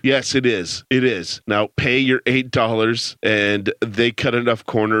for? Yes, it is. It is. Now pay your $8 and they cut enough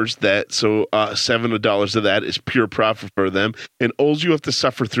corners that so $7 of that is pure profit for them. And all you have to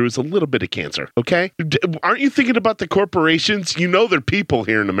suffer through is a little bit of cancer. Okay? Aren't you thinking about the corporations? You know they're people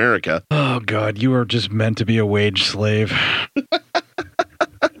here in America. Oh, God, you are just meant to be a wage slave.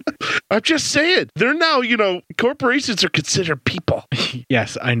 I'm just saying. They're now, corporations are considered people.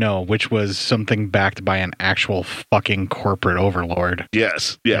 Yes, I know, which was something backed by an actual fucking corporate overlord.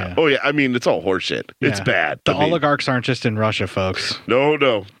 Yes. Yeah. Oh, yeah. I mean, it's all horseshit. It's Yeah. bad. The oligarchs aren't just in Russia, folks. No.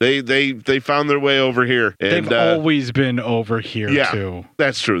 They found their way over here. And, They've always been over here, too.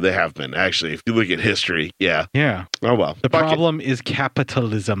 That's true. They have been, actually. If you look at history, yeah. Yeah. Oh, well. The problem is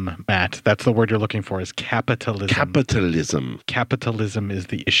capitalism, Matt. That's the word you're looking for, is capitalism. Capitalism is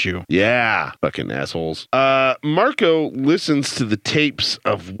the issue. Yeah. Fucking assholes. Marco listens to the tapes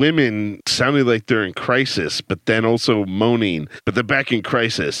of women sounding like they're in crisis, but then also moaning, but they're back in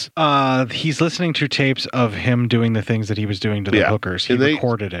crisis. He's listening to tapes of him doing the things that he was doing to the hookers. He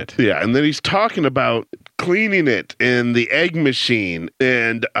recorded it. Yeah, and then he's talking about cleaning it and the egg machine,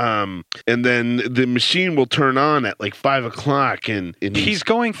 and then the machine will turn on at like 5 o'clock, and he's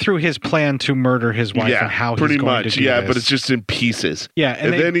going through his plan to murder his wife and how pretty he's going much, to do this. but it's just in pieces. Yeah,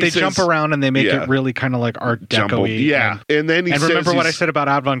 and then they jump around and they make it really kind of like Art jumbled. Deco-y. Yeah, and then he and says remember what I he's- said about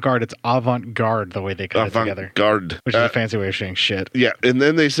avant-garde? It's avant-garde the way they cut it together. Avant-garde. Which is a fancy way of saying shit. Yeah, and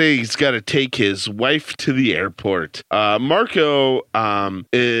then they say he's got to take his wife to the airport. Marco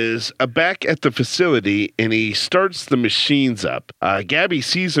is back at the facility, and he starts the machines up. Gabby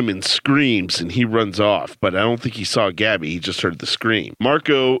sees him and screams, and he runs off. But I don't think he saw Gabby. He just heard the scream.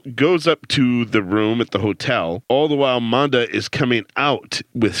 Marco goes up to the room at the hotel. All the while, Manda is coming out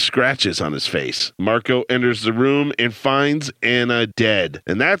with scratches on his face. Marco enters the room and finds Anna dead.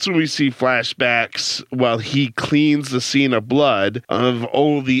 And that's when we see flashbacks while he cleans the scene of blood of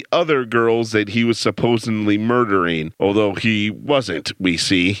all the other girls that he was supposedly murdering. Although he wasn't, we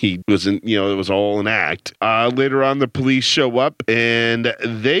see. He wasn't, it was all an act. Later on, the police show up and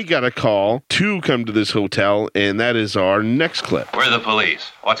they got a call to come to this hotel, and that is our next clip. We're the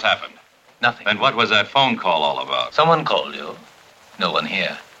police. What's happened? Nothing. And what was that phone call all about? Someone called you. No one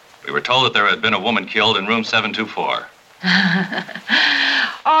here. We were told that there had been a woman killed in room 724.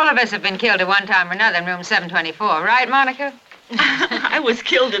 All of us have been killed at one time or another in room 724, right, Monica? I was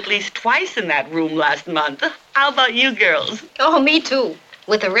killed at least twice in that room last month. How about you girls? Oh, me too.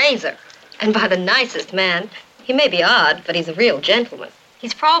 With a razor. And by the nicest man. He may be odd, but he's a real gentleman.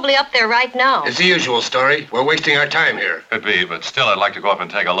 He's probably up there right now. It's the usual story. We're wasting our time here. Could be, but still I'd like to go up and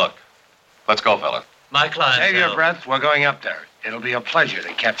take a look. Let's go, fella. My client. Save your breath. We're going up there. It'll be a pleasure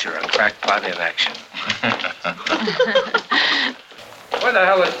to capture a cracked body in action. Where the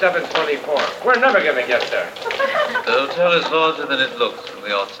hell is 724? We're never gonna get there. The hotel is larger than it looks from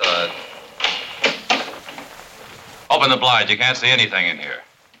the outside. Open the blinds. You can't see anything in here.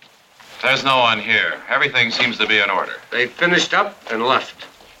 There's no one here. Everything seems to be in order. They finished up and left.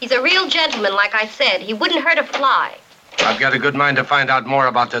 He's a real gentleman, like I said. He wouldn't hurt a fly. I've got a good mind to find out more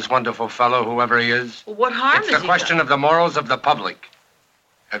about this wonderful fellow, whoever he is. Well, what harm It's has the he question done? of the morals of the public.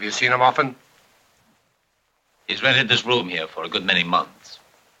 Have you seen him often? He's rented this room here for a good many months.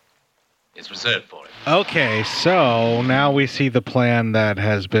 It's reserved for him. Okay, so now we see the plan that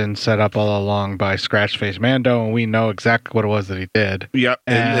has been set up all along by Scratchface Mando, and we know exactly what it was that he did. Yeah,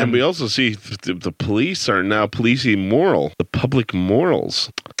 and we also see the police are now policing the public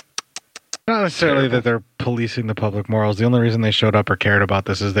morals. Not necessarily that they're policing the public morals. The only reason they showed up or cared about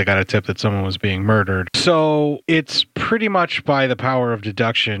this is they got a tip that someone was being murdered. So it's pretty much by the power of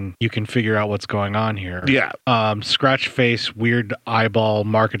deduction you can figure out what's going on here. Yeah. Scratch face, weird eyeball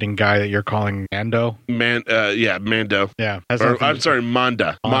marketing guy that you're calling Mando. Mando. Yeah. I'm sorry,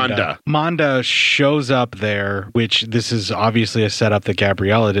 Manda. Manda shows up there, which this is obviously a setup that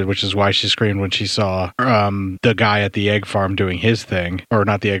Gabriella did, which is why she screamed when she saw the guy at the egg farm doing his thing. Or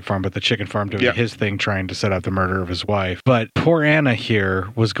not the egg farm, but the chicken farm doing his thing, trying to set up the murder of his wife. But poor Anna here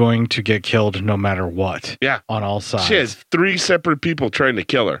was going to get killed no matter what. Yeah. On all sides. She has 3 separate people trying to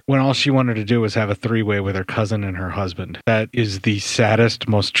kill her. When all she wanted to do was have a 3-way with her cousin and her husband. That is the saddest,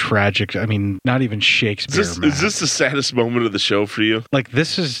 most tragic. I mean, not even Shakespeare. Is this the saddest moment of the show for you? Like,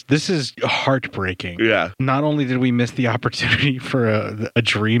 this is heartbreaking. Yeah. Not only did we miss the opportunity for a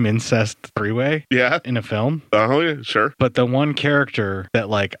dream incest 3-way in a film. Oh, yeah, sure. But the one character that,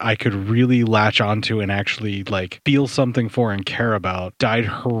 like, I could really latch onto and actually, like, feel something for and care about died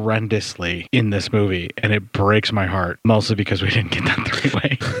horrendously in this movie. And it breaks my heart, mostly because we didn't get that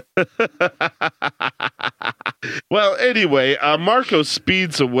 3-way. Well, anyway, Marco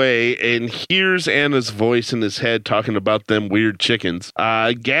speeds away and hears Anna's voice in his head talking about them weird chickens.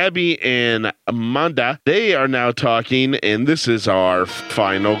 Gabby and Manda, they are now talking, and this is our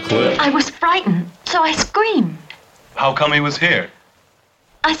final clip. I was frightened, so I screamed. How come he was here?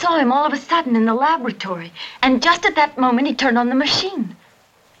 I saw him all of a sudden in the laboratory, and just at that moment he turned on the machine.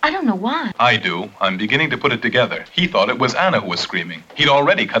 I don't know why. I do. I'm beginning to put it together. He thought it was Anna who was screaming. He'd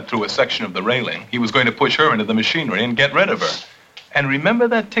already cut through a section of the railing. He was going to push her into the machinery and get rid of her. And remember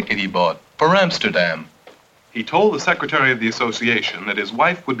that ticket he bought for Amsterdam? He told the secretary of the association that his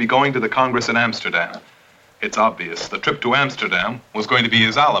wife would be going to the Congress in Amsterdam. It's obvious the trip to Amsterdam was going to be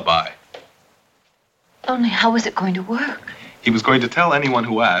his alibi. Only how was it going to work? He was going to tell anyone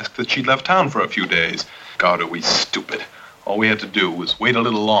who asked that she'd left town for a few days. God, are we stupid. All we had to do was wait a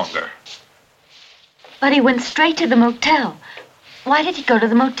little longer. But he went straight to the motel. Why did he go to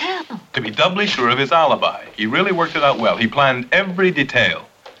the motel? To be doubly sure of his alibi. He really worked it out well. He planned every detail.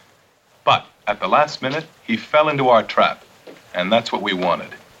 But at the last minute, he fell into our trap. And that's what we wanted.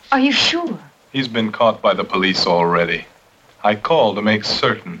 Are you sure? He's been caught by the police already. I called to make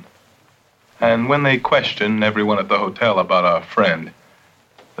certain. And when they question everyone at the hotel about our friend,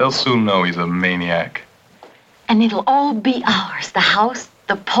 they'll soon know he's a maniac. And it'll all be ours. The house,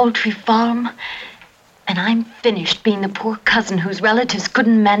 the poultry farm. And I'm finished being the poor cousin whose relatives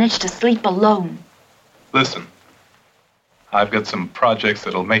couldn't manage to sleep alone. Listen, I've got some projects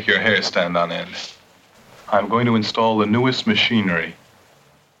that'll make your hair stand on end. I'm going to install the newest machinery.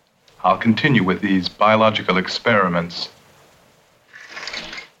 I'll continue with these biological experiments.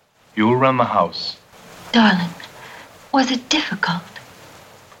 You'll run the house. Darling, was it difficult?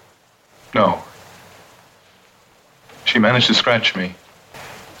 No. She managed to scratch me.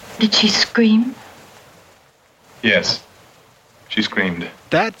 Did she scream? Yes. She screamed.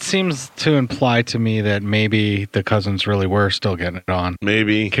 That seems to imply to me that maybe the cousins really were still getting it on.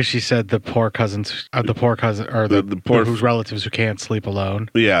 Maybe. Because she said the poor cousins, or the poor whose relatives who can't sleep alone.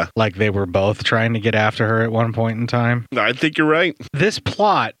 Yeah. Like they were both trying to get after her at one point in time. I think you're right. This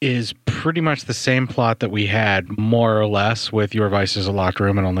plot is pretty much the same plot that we had, more or less, with Your Vice is a Locked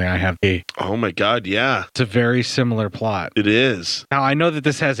Room and Only I Have the. Oh my God, yeah. It's a very similar plot. It is. Now, I know that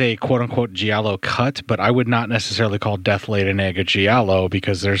this has a quote-unquote giallo cut, but I would not necessarily call Death Laid an Egg a giallo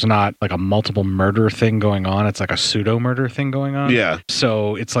because there's not like a multiple murder thing going on. It's like a pseudo-murder thing going on. Yeah.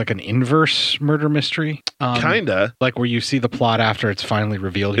 So it's like an inverse murder mystery. Kinda. Like where you see the plot after it's finally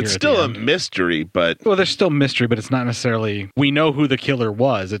revealed here. It's still a mystery, but... Well, there's still mystery, but it's not necessarily... We know who the killer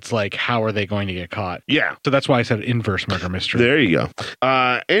was. It's like, how are they going to get caught? Yeah. So that's why I said inverse murder mystery. There you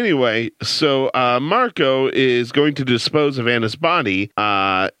go. Anyway, so Marco is going to dispose of Anna's body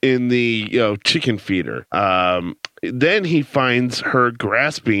in the chicken feeder. Then he finds her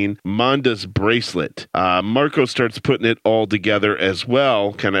grasping Manda's bracelet. Marco starts putting it all together as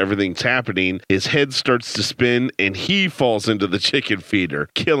well. Kind of everything's happening. His head starts to spin and he falls into the chicken feeder,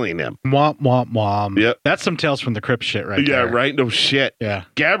 killing him. Womp, womp, womp. Yep. That's some Tales from the Crypt shit right Yeah, there. right? No shit. Yeah.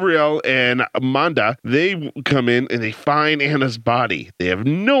 Gabrielle and Manda, they come in and they find Anna's body. They have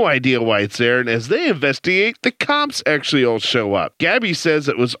no idea why it's there, and as they investigate, the cops actually all show up. Gabby says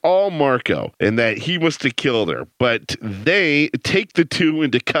it was all Marco and that he must have killed her, but they take the two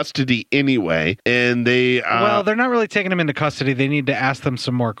into custody anyway, and they... well, they're not really taking him into custody. They need to ask them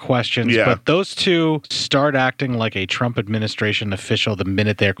some more questions, Yeah. but those two start acting like a Trump administration official the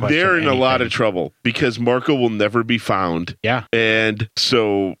minute they're questioned. They're in a lot of trouble because Marco will never be found. Yeah. And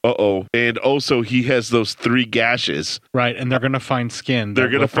so, and also he has those 3 gashes. Right, and they're going to find skin. They're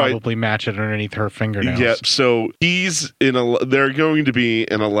going to find- probably match it underneath her fingernails. Yeah, so they're going to be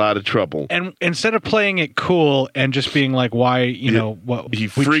in a lot of trouble. And instead of playing it cool and just being like, why, he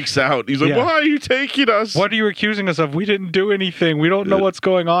freaks out. He's like, Yeah. why are you taking us? What are you accusing us of? We didn't do anything. We don't know what's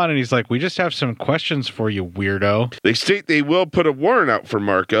going on. And he's like, we just have some questions for you, weirdo. They state they will put a warrant out for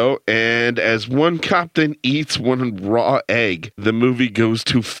Marco, and as one cop then eats one raw egg, the movie goes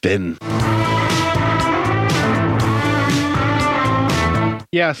to Finn.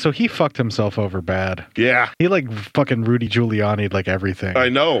 Yeah, so he fucked himself over bad. Yeah. He like fucking Rudy Giuliani'd like everything. I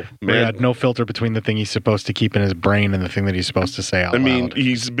know, Where he man. had no filter between the thing he's supposed to keep in his brain and the thing that he's supposed to say out I mean, loud.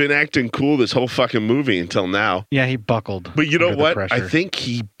 he's been acting cool this whole fucking movie until now. Yeah, he buckled. But you know under the what? pressure. I think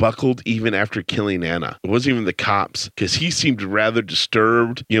he buckled even after killing Anna. It wasn't even the cops because he seemed rather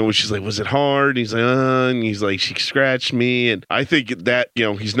disturbed. When she's like, was it hard? And he's like, and he's like, she scratched me. And I think that,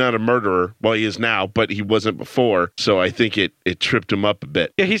 he's not a murderer. Well, he is now, but he wasn't before. So I think it tripped him up a bit.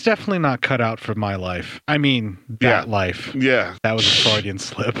 Yeah, he's definitely not cut out for my life. I mean, that life. Yeah. That was a Freudian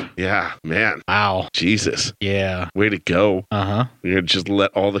slip. Yeah, man. Wow. Jesus. Yeah. Way to go. Uh-huh. You just let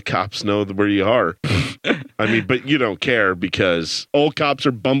all the cops know where you are. I mean, but you don't care because all cops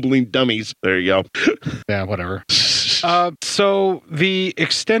are bumbling dummies. There you go. Yeah, whatever. So the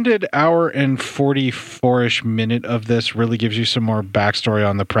extended hour and 44-ish minute of this really gives you some more backstory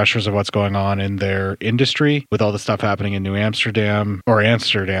on the pressures of what's going on in their industry with all the stuff happening in New Amsterdam, or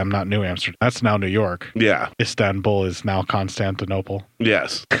Amsterdam, not New Amsterdam. That's now New York. Yeah. Istanbul is now Constantinople.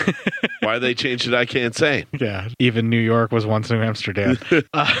 Yes. Why they changed it, I can't say. Yeah. Even New York was once New Amsterdam.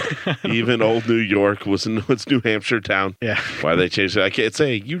 Even old New York was New Hampshire town. Yeah. Why they changed it, I can't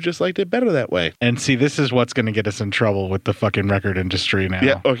say. You just liked it better that way. And see, this is what's going to get us in trouble with the fucking record industry now.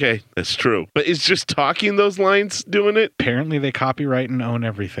 Yeah, okay. That's true. But is just talking those lines doing it? Apparently they copyright and own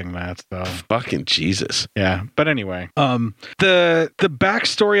everything, Matt. So fucking Jesus. Yeah. But anyway, the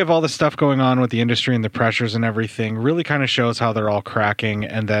backstory of all the stuff going on with the industry and the pressures and everything really kind of shows how they're all cracking.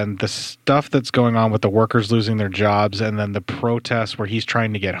 And then the stuff that's going on with the workers losing their jobs and then the protests where he's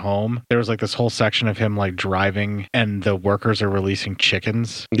trying to get home. There was like this whole section of him like driving and the workers are releasing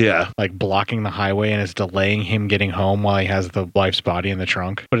chickens. Yeah. Like blocking the highway and it's delaying him getting home while he has the wife's body in the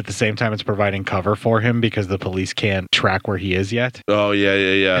trunk. But at the same time, it's providing cover for him because the police can't track where he is yet. Oh,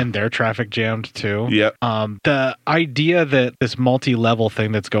 yeah. And they're traffic jammed too. Yep. The idea that this multi-level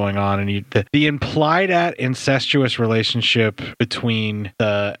thing that's going on and the implied at incestuous relationship between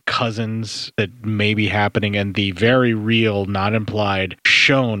the cousins that may be happening and the very real, not implied,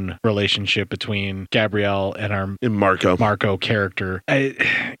 shown relationship between Gabrielle and Marco character.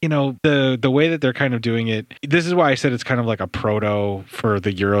 The way that they're kind of doing it, this is why I said it's kind of like a proto for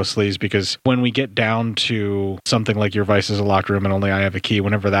the Euro sleaze, because when we get down to something like Your Vice is a Locked Room and Only I Have a Key,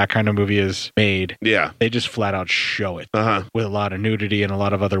 whenever that kind of movie is made, they just flat out show it with a lot of nudity and a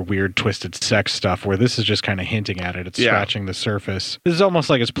lot of other weird twisted sex stuff, where this is just kind of hinting at it. It's scratching the surface. This is almost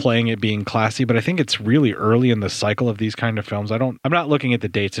like it's playing it being classy, but I think it's really early in the cycle of these kind of films. I'm not looking at the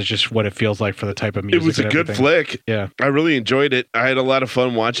dates. It's just what it feels like for the type of music. It was a good flick. Yeah. I really enjoyed it. I had a lot of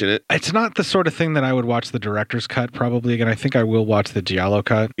fun watching it. It's not the sort of thing that I would watch the director's cut probably again. I think I will watch the Giallo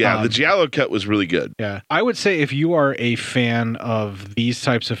cut. Yeah, the Giallo cut was really good. Yeah. I would say if you are a fan of these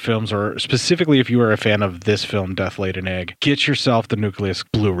types of films, or specifically if you are a fan of this film, Death Laid an Egg, get yourself the Nucleus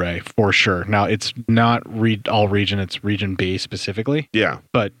Blu-ray for sure. Now, it's not all region, it's region B specifically. Yeah.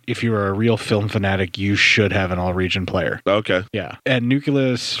 But if you are a real film fanatic, you should have an all-region player. Okay. Yeah. And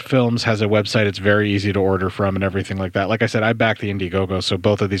Nucleus Films has a website it's very easy to order from and everything like that. Like I said, I backed the Indiegogo, so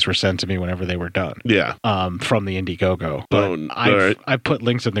both of these were sent to me whenever they were done. Yeah. From the Indiegogo. But I've put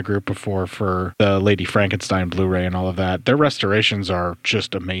links in the group before for the Lady Frankenstein Blu-ray and all of that. Their restorations are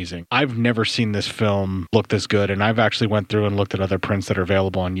just amazing. I've never seen this film look this good, and I've actually went through and looked at other prints that are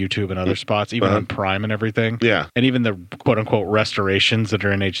available on YouTube and other spots, even on Prime and everything. Yeah. And even the quote-unquote restorations that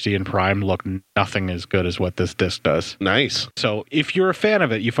are in HD HD and Prime look nothing as good as what this disc does. Nice. So if you're a fan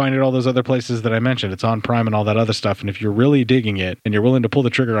of it, you find it all those other places that I mentioned. It's on Prime and all that other stuff. And if you're really digging it and you're willing to pull the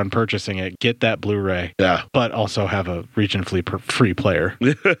trigger on purchasing it, get that Blu-ray. Yeah. But also have a region-free player.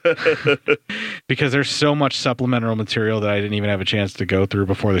 Because there's so much supplemental material that I didn't even have a chance to go through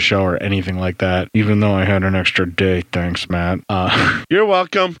before the show or anything like that, even though I had an extra day. Thanks, Matt. You're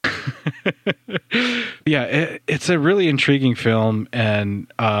welcome. Yeah, it's a really intriguing film,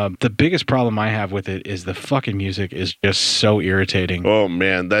 and the biggest problem I have with it is the fucking music is just so irritating. Oh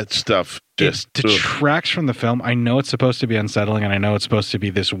man, that stuff just it detracts from the film. I know it's supposed to be unsettling, and I know it's supposed to be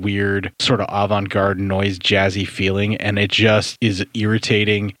this weird sort of avant-garde noise jazzy feeling, and it just is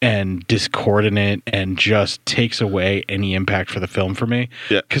irritating and discordant and just takes away any impact for the film for me.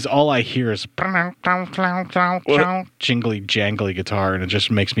 Yeah, because all I hear is jingly jangly guitar, and it just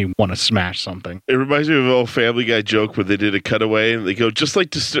makes me want to smash something. It reminds me of an old Family Guy joke where they did a cutaway and they go just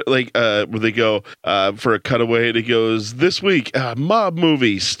like to where they go for a cutaway and it goes, this week mob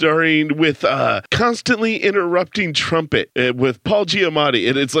movie starring with constantly interrupting trumpet with Paul Giamatti,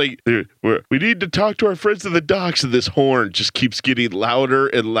 and it's like we need to talk to our friends at the docks, and this horn just keeps getting louder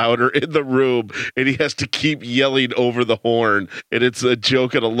and louder in the room, and he has to keep yelling over the horn, and it's a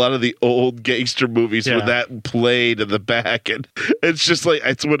joke in a lot of the old gangster movies where that played in the back, and it's just like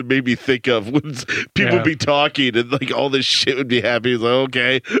it's what it made me think of when people be talking and like all this shit would be happening. It's like,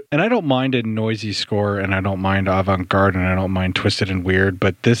 okay. And I don't mind a noisy score, and I don't mind avant-garde, and I don't mind twisted and weird,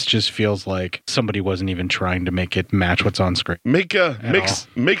 but this just feels like somebody wasn't even trying to make it match what's on screen. Make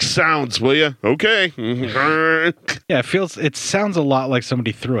sounds, will you? Okay. Yeah, it sounds a lot like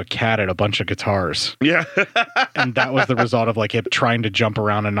somebody threw a cat at a bunch of guitars. Yeah. And that was the result of like it trying to jump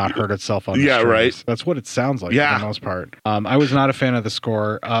around and not hurt itself on the strings. Right. That's what it sounds like for the most part. I was not a fan of the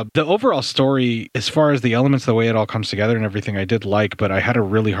score. The overall story, as far as the elements, the way it all comes together and everything, I did like, but I had a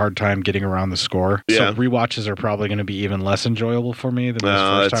really hard time getting around the score. Yeah. So rewatches are probably going to be even less enjoyable for me than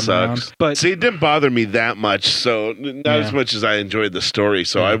this first time around. But see, it didn't bother me that much, so not as much as I enjoyed the story,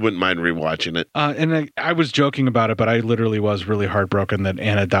 so I wouldn't mind rewatching it. And I was joking about it, but I literally was really heartbroken that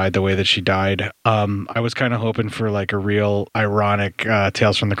Anna died the way that she died. I was kind of hoping for like a real ironic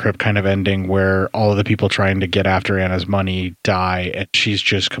Tales from the Crypt kind of ending where all of the people trying to get after Anna's money die, and she's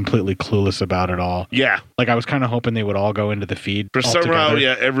just completely clueless about it all. Yeah. Like I was kind of hoping they would all go into the feed. For somehow,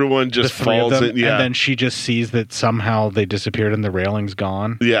 everyone just falls in. Yeah. And then she just sees that somehow they disappeared and the railing's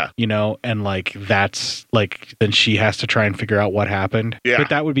gone. Yeah. You know, and like that's like then she has to try and figure out what happened. Yeah. But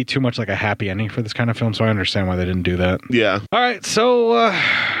that would be too much like a happy ending for this kind of film, so I understand why they didn't do that. Yeah. All right, so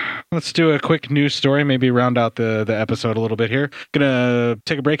let's do a quick news story, maybe round out the episode a little bit here. Gonna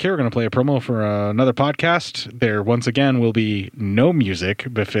take a break here. We're gonna play a promo for another podcast. There once again will be no music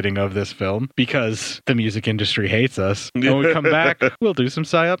befitting of this film because the music industry hates us. When we come back, we'll do some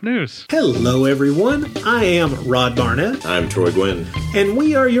PsyOp news. Hello everyone, I am Rod Barnett. I'm Troy Gwynn. And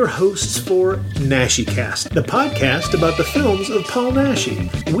we are your hosts for NashiCast, the podcast about the films of Paul Naschy.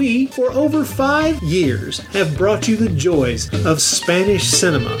 We, for over 5 years, have brought you the joys of Spanish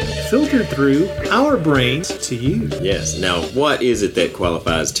cinema, filtered through our brains to you. Yes. Now, what is it that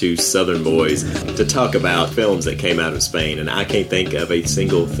qualifies two Southern boys to talk about films that came out of Spain? And I can't think of a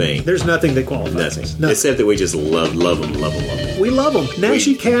single thing. There's nothing that qualifies. Nothing. Except that we just love them. We love them.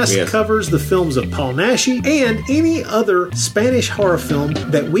 NashiCast covers the films of Paul Naschy and any other Spanish horror film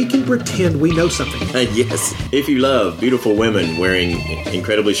that we can pretend we know something. Yes. If you love beautiful women wearing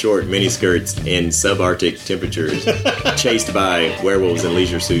incredibly short miniskirts in subarctic temperatures, chased by werewolves in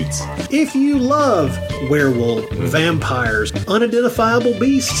leisure suits. If you love werewolf, vampires, unidentifiable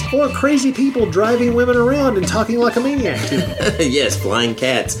beasts, or crazy people driving women around and talking like a maniac. Yes, flying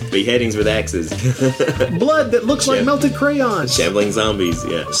cats, beheadings with axes. Blood that looks like melted crayons. Shambling zombies,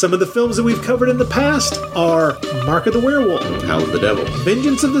 yeah. Some of the films that we've covered in the past are Mark of the Werewolf, Howl of the Devil,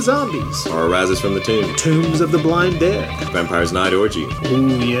 Vengeance of the Zombies, Horror Rises from the Tomb, Tombs of the Blind Dead, Vampire's Night Orgy.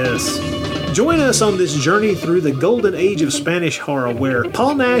 Ooh, yes. Join us on this journey through the golden age of Spanish horror where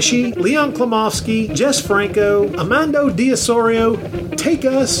Paul Naschy, Leon Klimovsky, Jess Franco, Amando D'Osorio take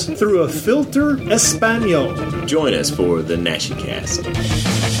us through a filter Espanol. Join us for the NashiCast.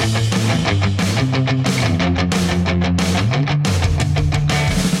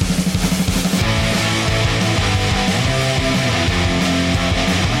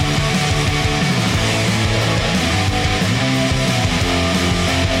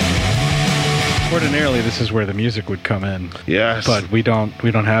 Ordinarily, this is where the music would come in. Yes. But we don't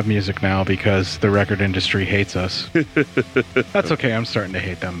have music now because the record industry hates us. That's okay. I'm starting to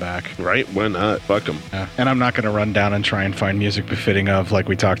hate them back. Right? Why not? Fuck them. Yeah. And I'm not going to run down and try and find music befitting of like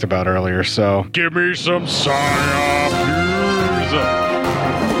we talked about earlier. So give me some PsyOp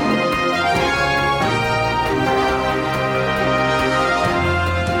news.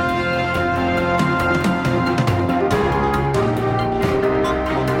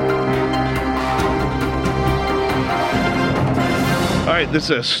 this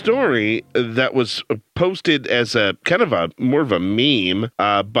is a story that was posted as a kind of a more of a meme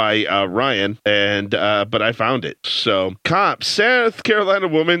by Ryan, and but I found it. So, cop, South Carolina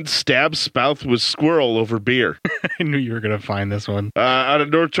woman stabs spouse with squirrel over beer. I knew you were going to find this one. Out of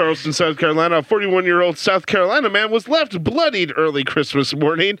North Charleston, South Carolina, a 41-year-old South Carolina man was left bloodied early Christmas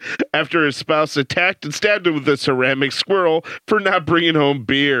morning after his spouse attacked and stabbed him with a ceramic squirrel for not bringing home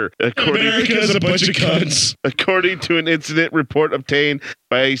beer. America's a bunch of cunts. According to an incident report obtained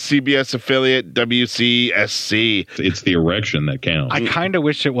by CBS affiliate WCSC. It's the erection that counts. I kind of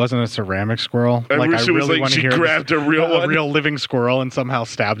wish it wasn't a ceramic squirrel. I wish it was like wanna she hear grabbed a real one. A real living squirrel and somehow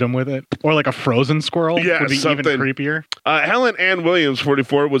stabbed him with it. Or like a frozen squirrel. Yeah, would be something. even creepier. Helen Ann Williams,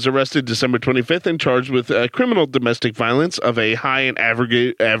 44, was arrested December 25th and charged with criminal domestic violence of a high and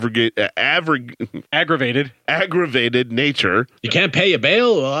aggravated nature. You can't pay your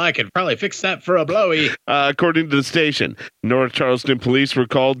bail? Well, I could probably fix that for a blowy. According to the station, North Charleston police were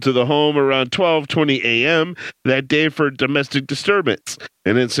called to the home around 12:20 a.m. that day for domestic disturbance.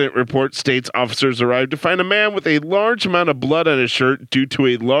 An incident report states officers arrived to find a man with a large amount of blood on his shirt due to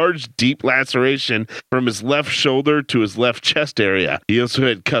a large, deep laceration from his left shoulder to his left chest area. He also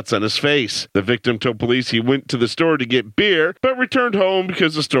had cuts on his face. The victim told police he went to the store to get beer, but returned home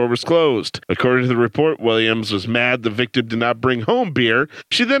because the store was closed. According to the report, Williams was mad the victim did not bring home beer.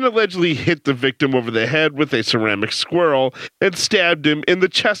 She then allegedly hit the victim over the head with a ceramic squirrel and stabbed him in the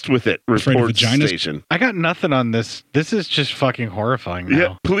chest with it, reports the station. I got nothing on this. This is just fucking horrifying now.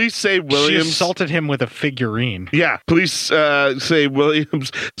 Yeah, police say Williams... She assaulted him with a figurine. Yeah, police say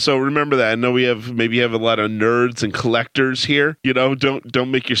Williams... So remember that. I know we have a lot of nerds and collectors here. You know, don't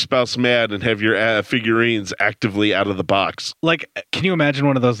make your spouse mad and have your figurines actively out of the box. Like, can you imagine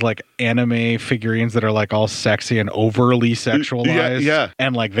one of those, like, anime figurines that are, like, all sexy and overly sexualized? Yeah.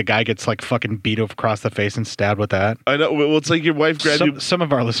 And, like, the guy gets, like, fucking beat across the face and stabbed with that? I know. Well, it's like your wife grabbed you... Some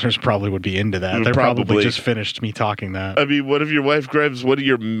of our listeners probably would be into that. They're probably just finished me talking that. I mean, what if your wife grabs one of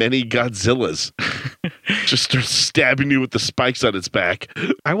your many Godzillas? Just starts stabbing you with the spikes on its back.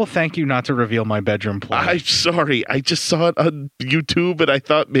 I will thank you not to reveal my bedroom plan. I'm sorry. I just saw it on YouTube and I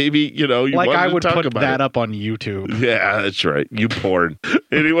thought maybe, you know, you like wanted I to would talk put about that it. up on YouTube. Yeah, that's right. You porn.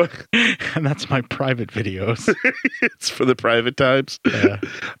 Anyway. And that's my private videos. It's for the private times. Yeah.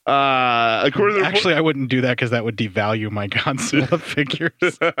 According to the Actually, I wouldn't do that because that would devalue my Godzilla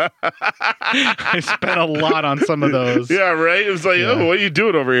figures. I spent a lot on some of those. Yeah, right? It was like, oh, what are you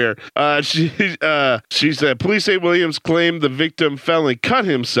doing over here? She said, police say Williams claimed the victim fell and cut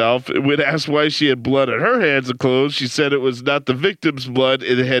himself. When asked why she had blood on her hands and clothes, she said it was not the victim's blood.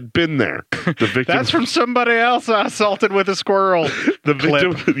 It had been there. The victim, That's from somebody else I assaulted with a squirrel. The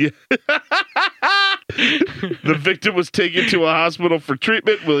victim, the victim was taken to a hospital for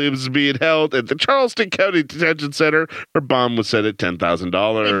treatment. Williams is being held at the Charleston County Detention Center. Her bond was set at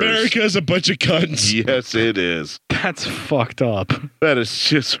 $10,000. America's a bunch of cunts. Yes, it is. That's fucked up. That is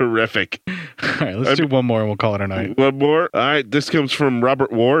just horrific. All right, let's do one more and we'll call it a night. One more? All right, this comes from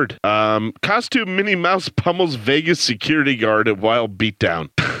Robert Ward. Costume Minnie Mouse pummels Vegas security guard at wild beatdown.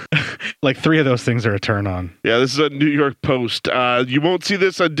 Like 3 of those things are a turn on. Yeah, this is a New York Post. You won't see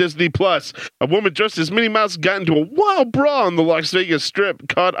this on Disney Plus. A woman dressed as Minnie Mouse got into a wild brawl on the Las Vegas Strip,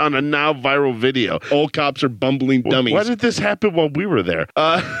 caught on a now viral video. All cops are bumbling dummies. Why did this happen while we were there?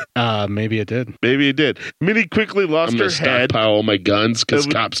 Maybe it did. Maybe it did. Minnie quickly lost her head. Stockpile all my guns because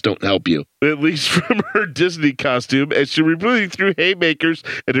cops don't help you. At least from her Disney costume, as she repeatedly threw haymakers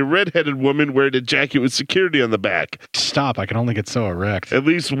at a red-headed woman wearing a jacket with security on the back. Stop, I can only get so erect. At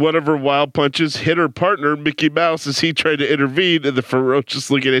least one of her wild punches hit her partner, Mickey Mouse, as he tried to intervene in the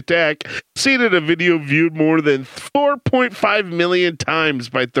ferocious-looking attack. Seen in a video viewed more than 4.5 million times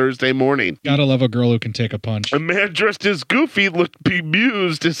by Thursday morning. Gotta love a girl who can take a punch. A man dressed as Goofy looked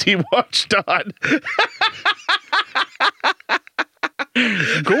bemused as he watched on.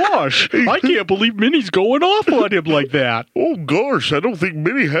 Gosh, I can't believe Minnie's going off on him like that. Oh, gosh, I don't think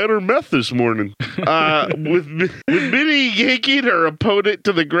Minnie had her meth this morning. With Minnie yanking her opponent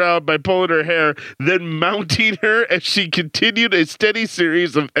to the ground by pulling her hair, then mounting her as she continued a steady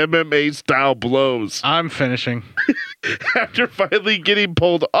series of MMA-style blows. I'm finishing. After finally getting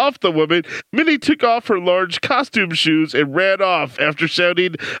pulled off the woman, Minnie took off her large costume shoes and ran off after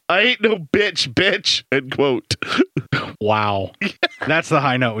shouting, "I ain't no bitch, bitch," end quote. Wow. That's the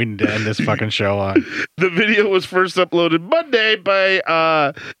high note we need to end this fucking show on. The video was first uploaded Monday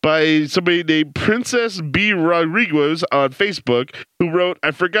by somebody named Princess B. Rodriguez on Facebook, who wrote, "I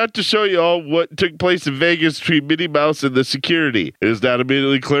forgot to show you all what took place in Vegas between Minnie Mouse and the security. It is not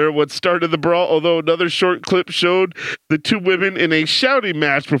immediately clear what started the brawl, although another short clip showed the two women in a shouting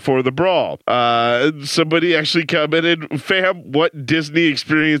match before the brawl." Somebody actually commented, "Fam, what Disney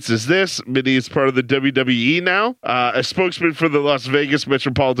experience is this? Minnie is part of the WWE now." A spokesman for the Las Vegas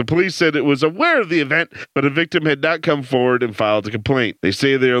Metropolitan Police said it was aware of the event, but a victim had not come forward and filed a complaint. They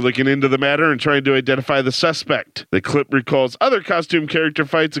say they are looking into the matter and trying to identify the suspect. The clip recalls other costume character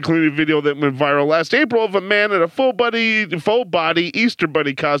fights, including a video that went viral last April of a man in a full body Easter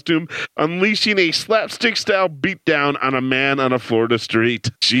Bunny costume unleashing a slapstick-style beatdown on a man on a Florida street.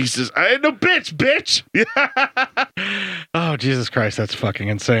 Jesus, I ain't no bitch! Oh, Jesus Christ, that's fucking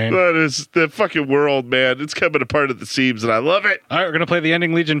insane. That is the fucking world, man. It's coming apart at the seams, and I love it. All right, we're going to play the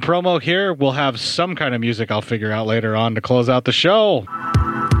Ending Legion promo here. We'll have some kind of music I'll figure out later on to close out the show.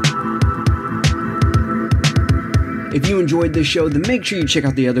 If you enjoyed this show, then make sure you check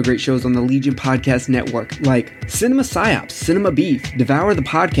out the other great shows on the Legion Podcast Network, like Cinema Psyops, Cinema Beef, Devour the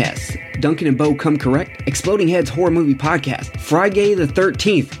Podcast, Duncan and Bo Come Correct, Exploding Heads Horror Movie Podcast, Friday the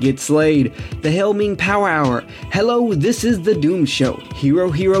 13th, Get Slayed, The Helming Power Hour, Hello, This is the Doom Show,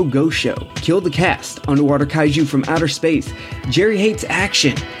 Hero Hero Go Show, Kill the Cast, Underwater Kaiju from Outer Space, Jerry Hates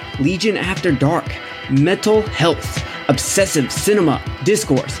Action, Legion After Dark, Mental Health, Obsessive Cinema,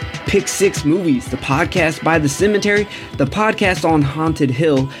 Discourse, Pick Six Movies, the podcast by The Cemetery, the podcast on Haunted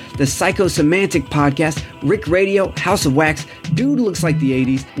Hill, the Psychosemantic Podcast, Rick Radio, House of Wax, Dude Looks Like the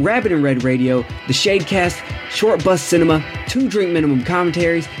 80s, Rabbit and Red Radio, the Shadecast, Short Bus Cinema, 2 Drink Minimum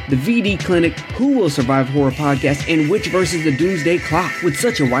Commentaries, the VD Clinic, Who Will Survive Horror Podcast, and Witch vs. the Doomsday Clock. With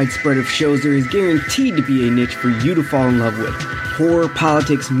such a wide spread of shows, there is guaranteed to be a niche for you to fall in love with. Horror,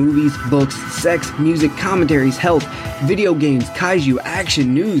 politics, movies, books, sex, music, commentaries, health, video games, kaiju,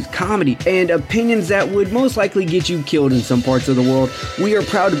 action, news, comedy, and opinions that would most likely get you killed in some parts of the world. We are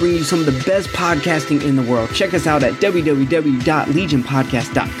proud to bring you some of the best podcasting in the world. Check us out at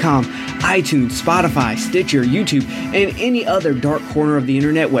www.legionpodcast.com, iTunes, Spotify, Stitcher, YouTube, and any other dark corner of the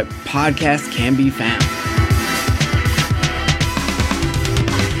internet where podcasts can be found.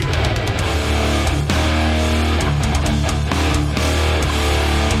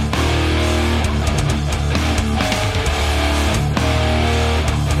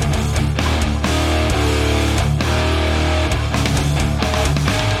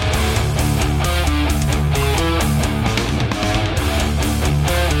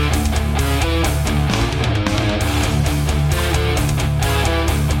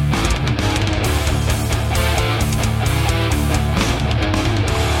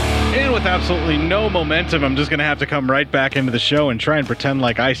 Absolutely no momentum. I'm just going to have to come right back into the show and try and pretend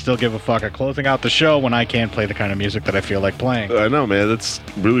like I still give a fuck at closing out the show when I can't play the kind of music that I feel like playing. I know, man. That's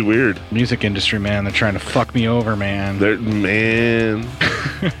really weird. Music industry, man. They're trying to fuck me over, man. And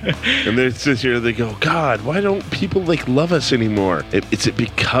they sit here, they go, God, why don't people love us anymore? Is it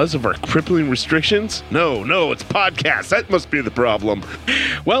because of our crippling restrictions? No, it's podcasts. That must be the problem.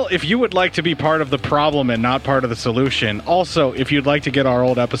 Well, if you would like to be part of the problem and not part of the solution, also, if you'd like to get our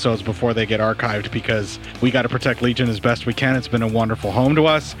old episodes before they get archived, because we got to protect Legion as best we can. It's been a wonderful home to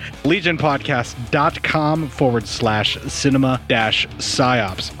us.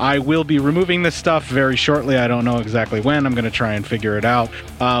 LegionPodcast.com/cinema-psyops. I will be removing this stuff very shortly. I don't know exactly when. I'm going to try and figure it out.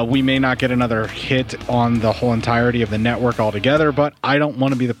 We may not get another hit on the whole entirety of the network altogether, but I don't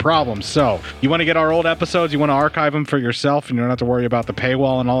want to be the problem. So, you want to get our old episodes, you want to archive them for yourself, and you don't have to worry about the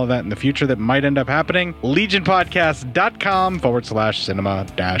paywall and all of that in the future that might end up happening.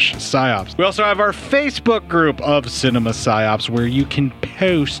 LegionPodcast.com/cinema-psyops. We also have our Facebook group of Cinema Psyops, where you can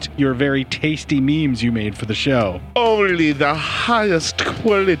post your very tasty memes you made for the show. Only the highest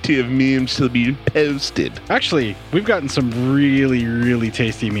quality of memes to be posted. Actually, we've gotten some really, really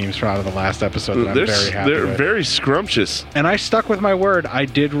tasty memes from out of the last episode that I'm very happy with. They're very scrumptious. And I stuck with my word. I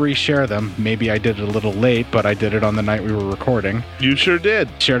did reshare them. Maybe I did it a little late, but I did it on the night we were recording. You sure did.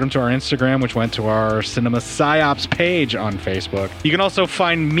 Shared them to our Instagram, which went to our Cinema Psyops page on Facebook. You can also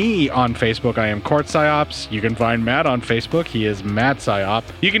find me on Facebook. I am Court Psyops. You can find Matt on Facebook. He is Matt Psyop.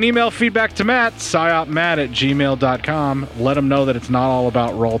 You can email feedback to Matt, psyopmatt@gmail.com. Let him know that it's not all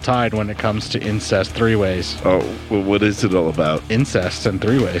about Roll Tide when it comes to incest three-ways. Oh, well, what is it all about? Incest and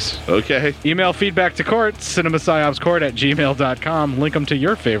three ways. Okay. Email feedback to Court, cinemasciopscourt@gmail.com. Link them to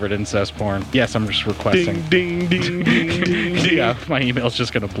your favorite incest porn. Yes, I'm just requesting. Ding, ding, ding, ding, ding. Yeah, my email's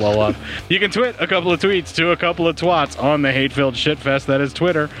just going to blow up. You can tweet a couple of tweets to a couple of twats on the hate-filled shitfest that is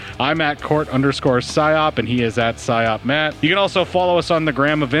Twitter. I'm at Court_Psyop, and he is at PsyopMatt. You can also follow us on the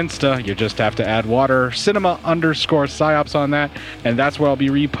gram of Insta. You just have to add water, Cinema_Psyops on that, and that's where I'll be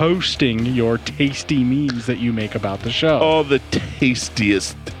reposting your tasty memes that you make about the show. All the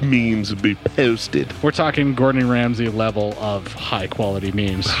tastiest memes will be posted. We're talking Gordon Ramsay level of high-quality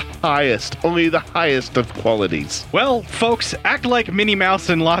memes. Highest. Only the highest of qualities. Well, folks, act like Minnie Mouse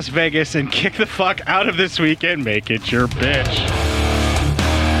in Las Vegas and kick the fuck out of this week and make it your bitch.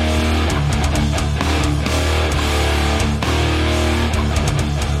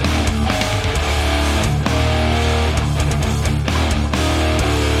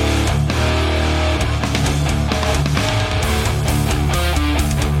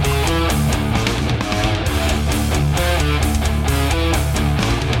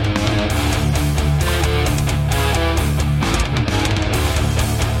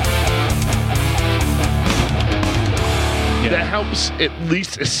 At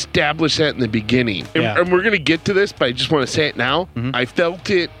least establish that in the beginning. Yeah. And we're going to get to this, but I just want to say it now. Mm-hmm. I felt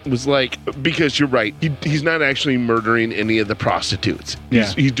it was like, because you're right, he's not actually murdering any of the prostitutes.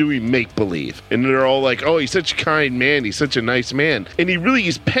 He's doing make-believe. And they're all like, oh, he's such a kind man. He's such a nice man. And he really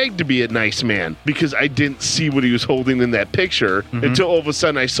is pegged to be a nice man because I didn't see what he was holding in that picture until all of a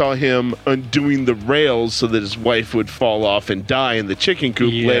sudden I saw him undoing the rails so that his wife would fall off and die in the chicken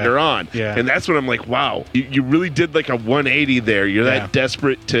coop later on. Yeah. And that's when I'm like, wow, you really did like a 180 there. You're that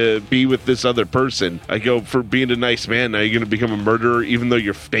desperate to be with this other person. I go, for being a nice man, now you're going to become a murderer even though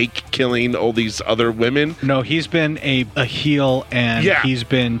you're fake killing all these other women? No, he's been a heel and he's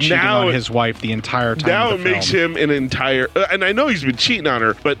been cheating on his wife the entire time. Now it makes him an entire... and I know he's been cheating on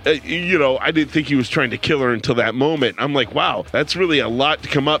her, but, I didn't think he was trying to kill her until that moment. I'm like, wow, that's really a lot to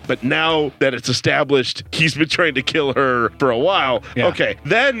come up, but now that it's established he's been trying to kill her for a while, okay,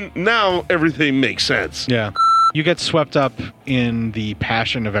 then now everything makes sense. Yeah. You get swept up in the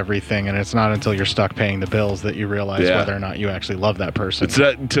passion of everything, and it's not until you're stuck paying the bills that you realize whether or not you actually love that person. It's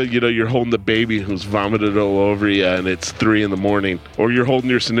not until, you're holding the baby who's vomited all over you and it's 3 a.m, or you're holding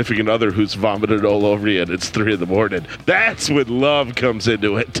your significant other who's vomited all over you and it's 3 a.m. That's when love comes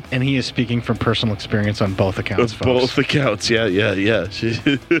into it. And he is speaking from personal experience on both accounts, folks. Both accounts, yeah.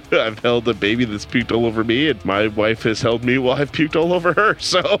 I've held a baby that's puked all over me, and my wife has held me while I've puked all over her,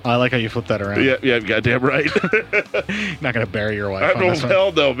 so... I like how you flip that around. Yeah, goddamn right. Not gonna bury your wife. I don't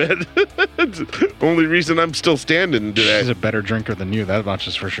hell no, man. Only reason I'm still standing today. She's a better drinker than you. That much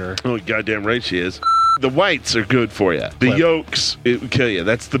is for sure. Oh, goddamn right she is. The whites are good for you. The yolks, it will kill you.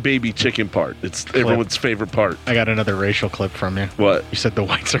 That's the baby chicken part. It's everyone's favorite part. I got another racial clip from you. What? You said the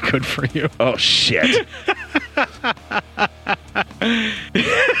whites are good for you. Oh, shit.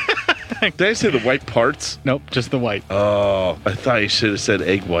 Did I say the white parts? Nope, just the white. Oh, I thought you should have said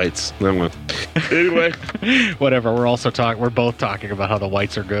egg whites. Anyway. Whatever, we're both talking about how the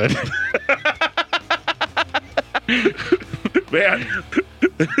whites are good. Man,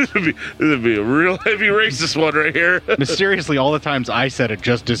 this would be a real heavy racist one right here. Mysteriously, all the times I said it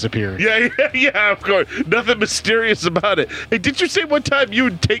just disappeared. Yeah, of course. Nothing mysterious about it. Hey, did you say one time you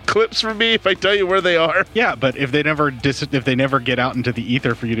would take clips from me if I tell you where they are? Yeah, but if they never get out into the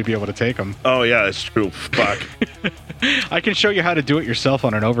ether for you to be able to take them. Oh, yeah, that's true. Fuck. I can show you how to do it yourself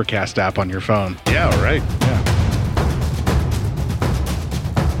on an Overcast app on your phone. Yeah, all right. Yeah.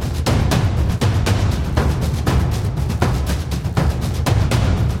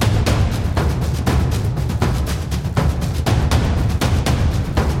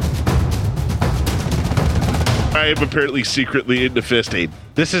 I am apparently secretly into fisting.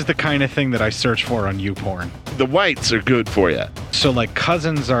 This is the kind of thing that I search for on YouPorn. The whites are good for you. So, like,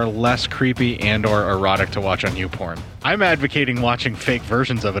 cousins are less creepy and or erotic to watch on YouPorn. I'm advocating watching fake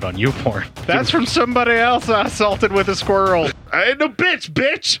versions of it on YouPorn. That's from somebody else assaulted with a squirrel. I ain't no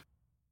bitch.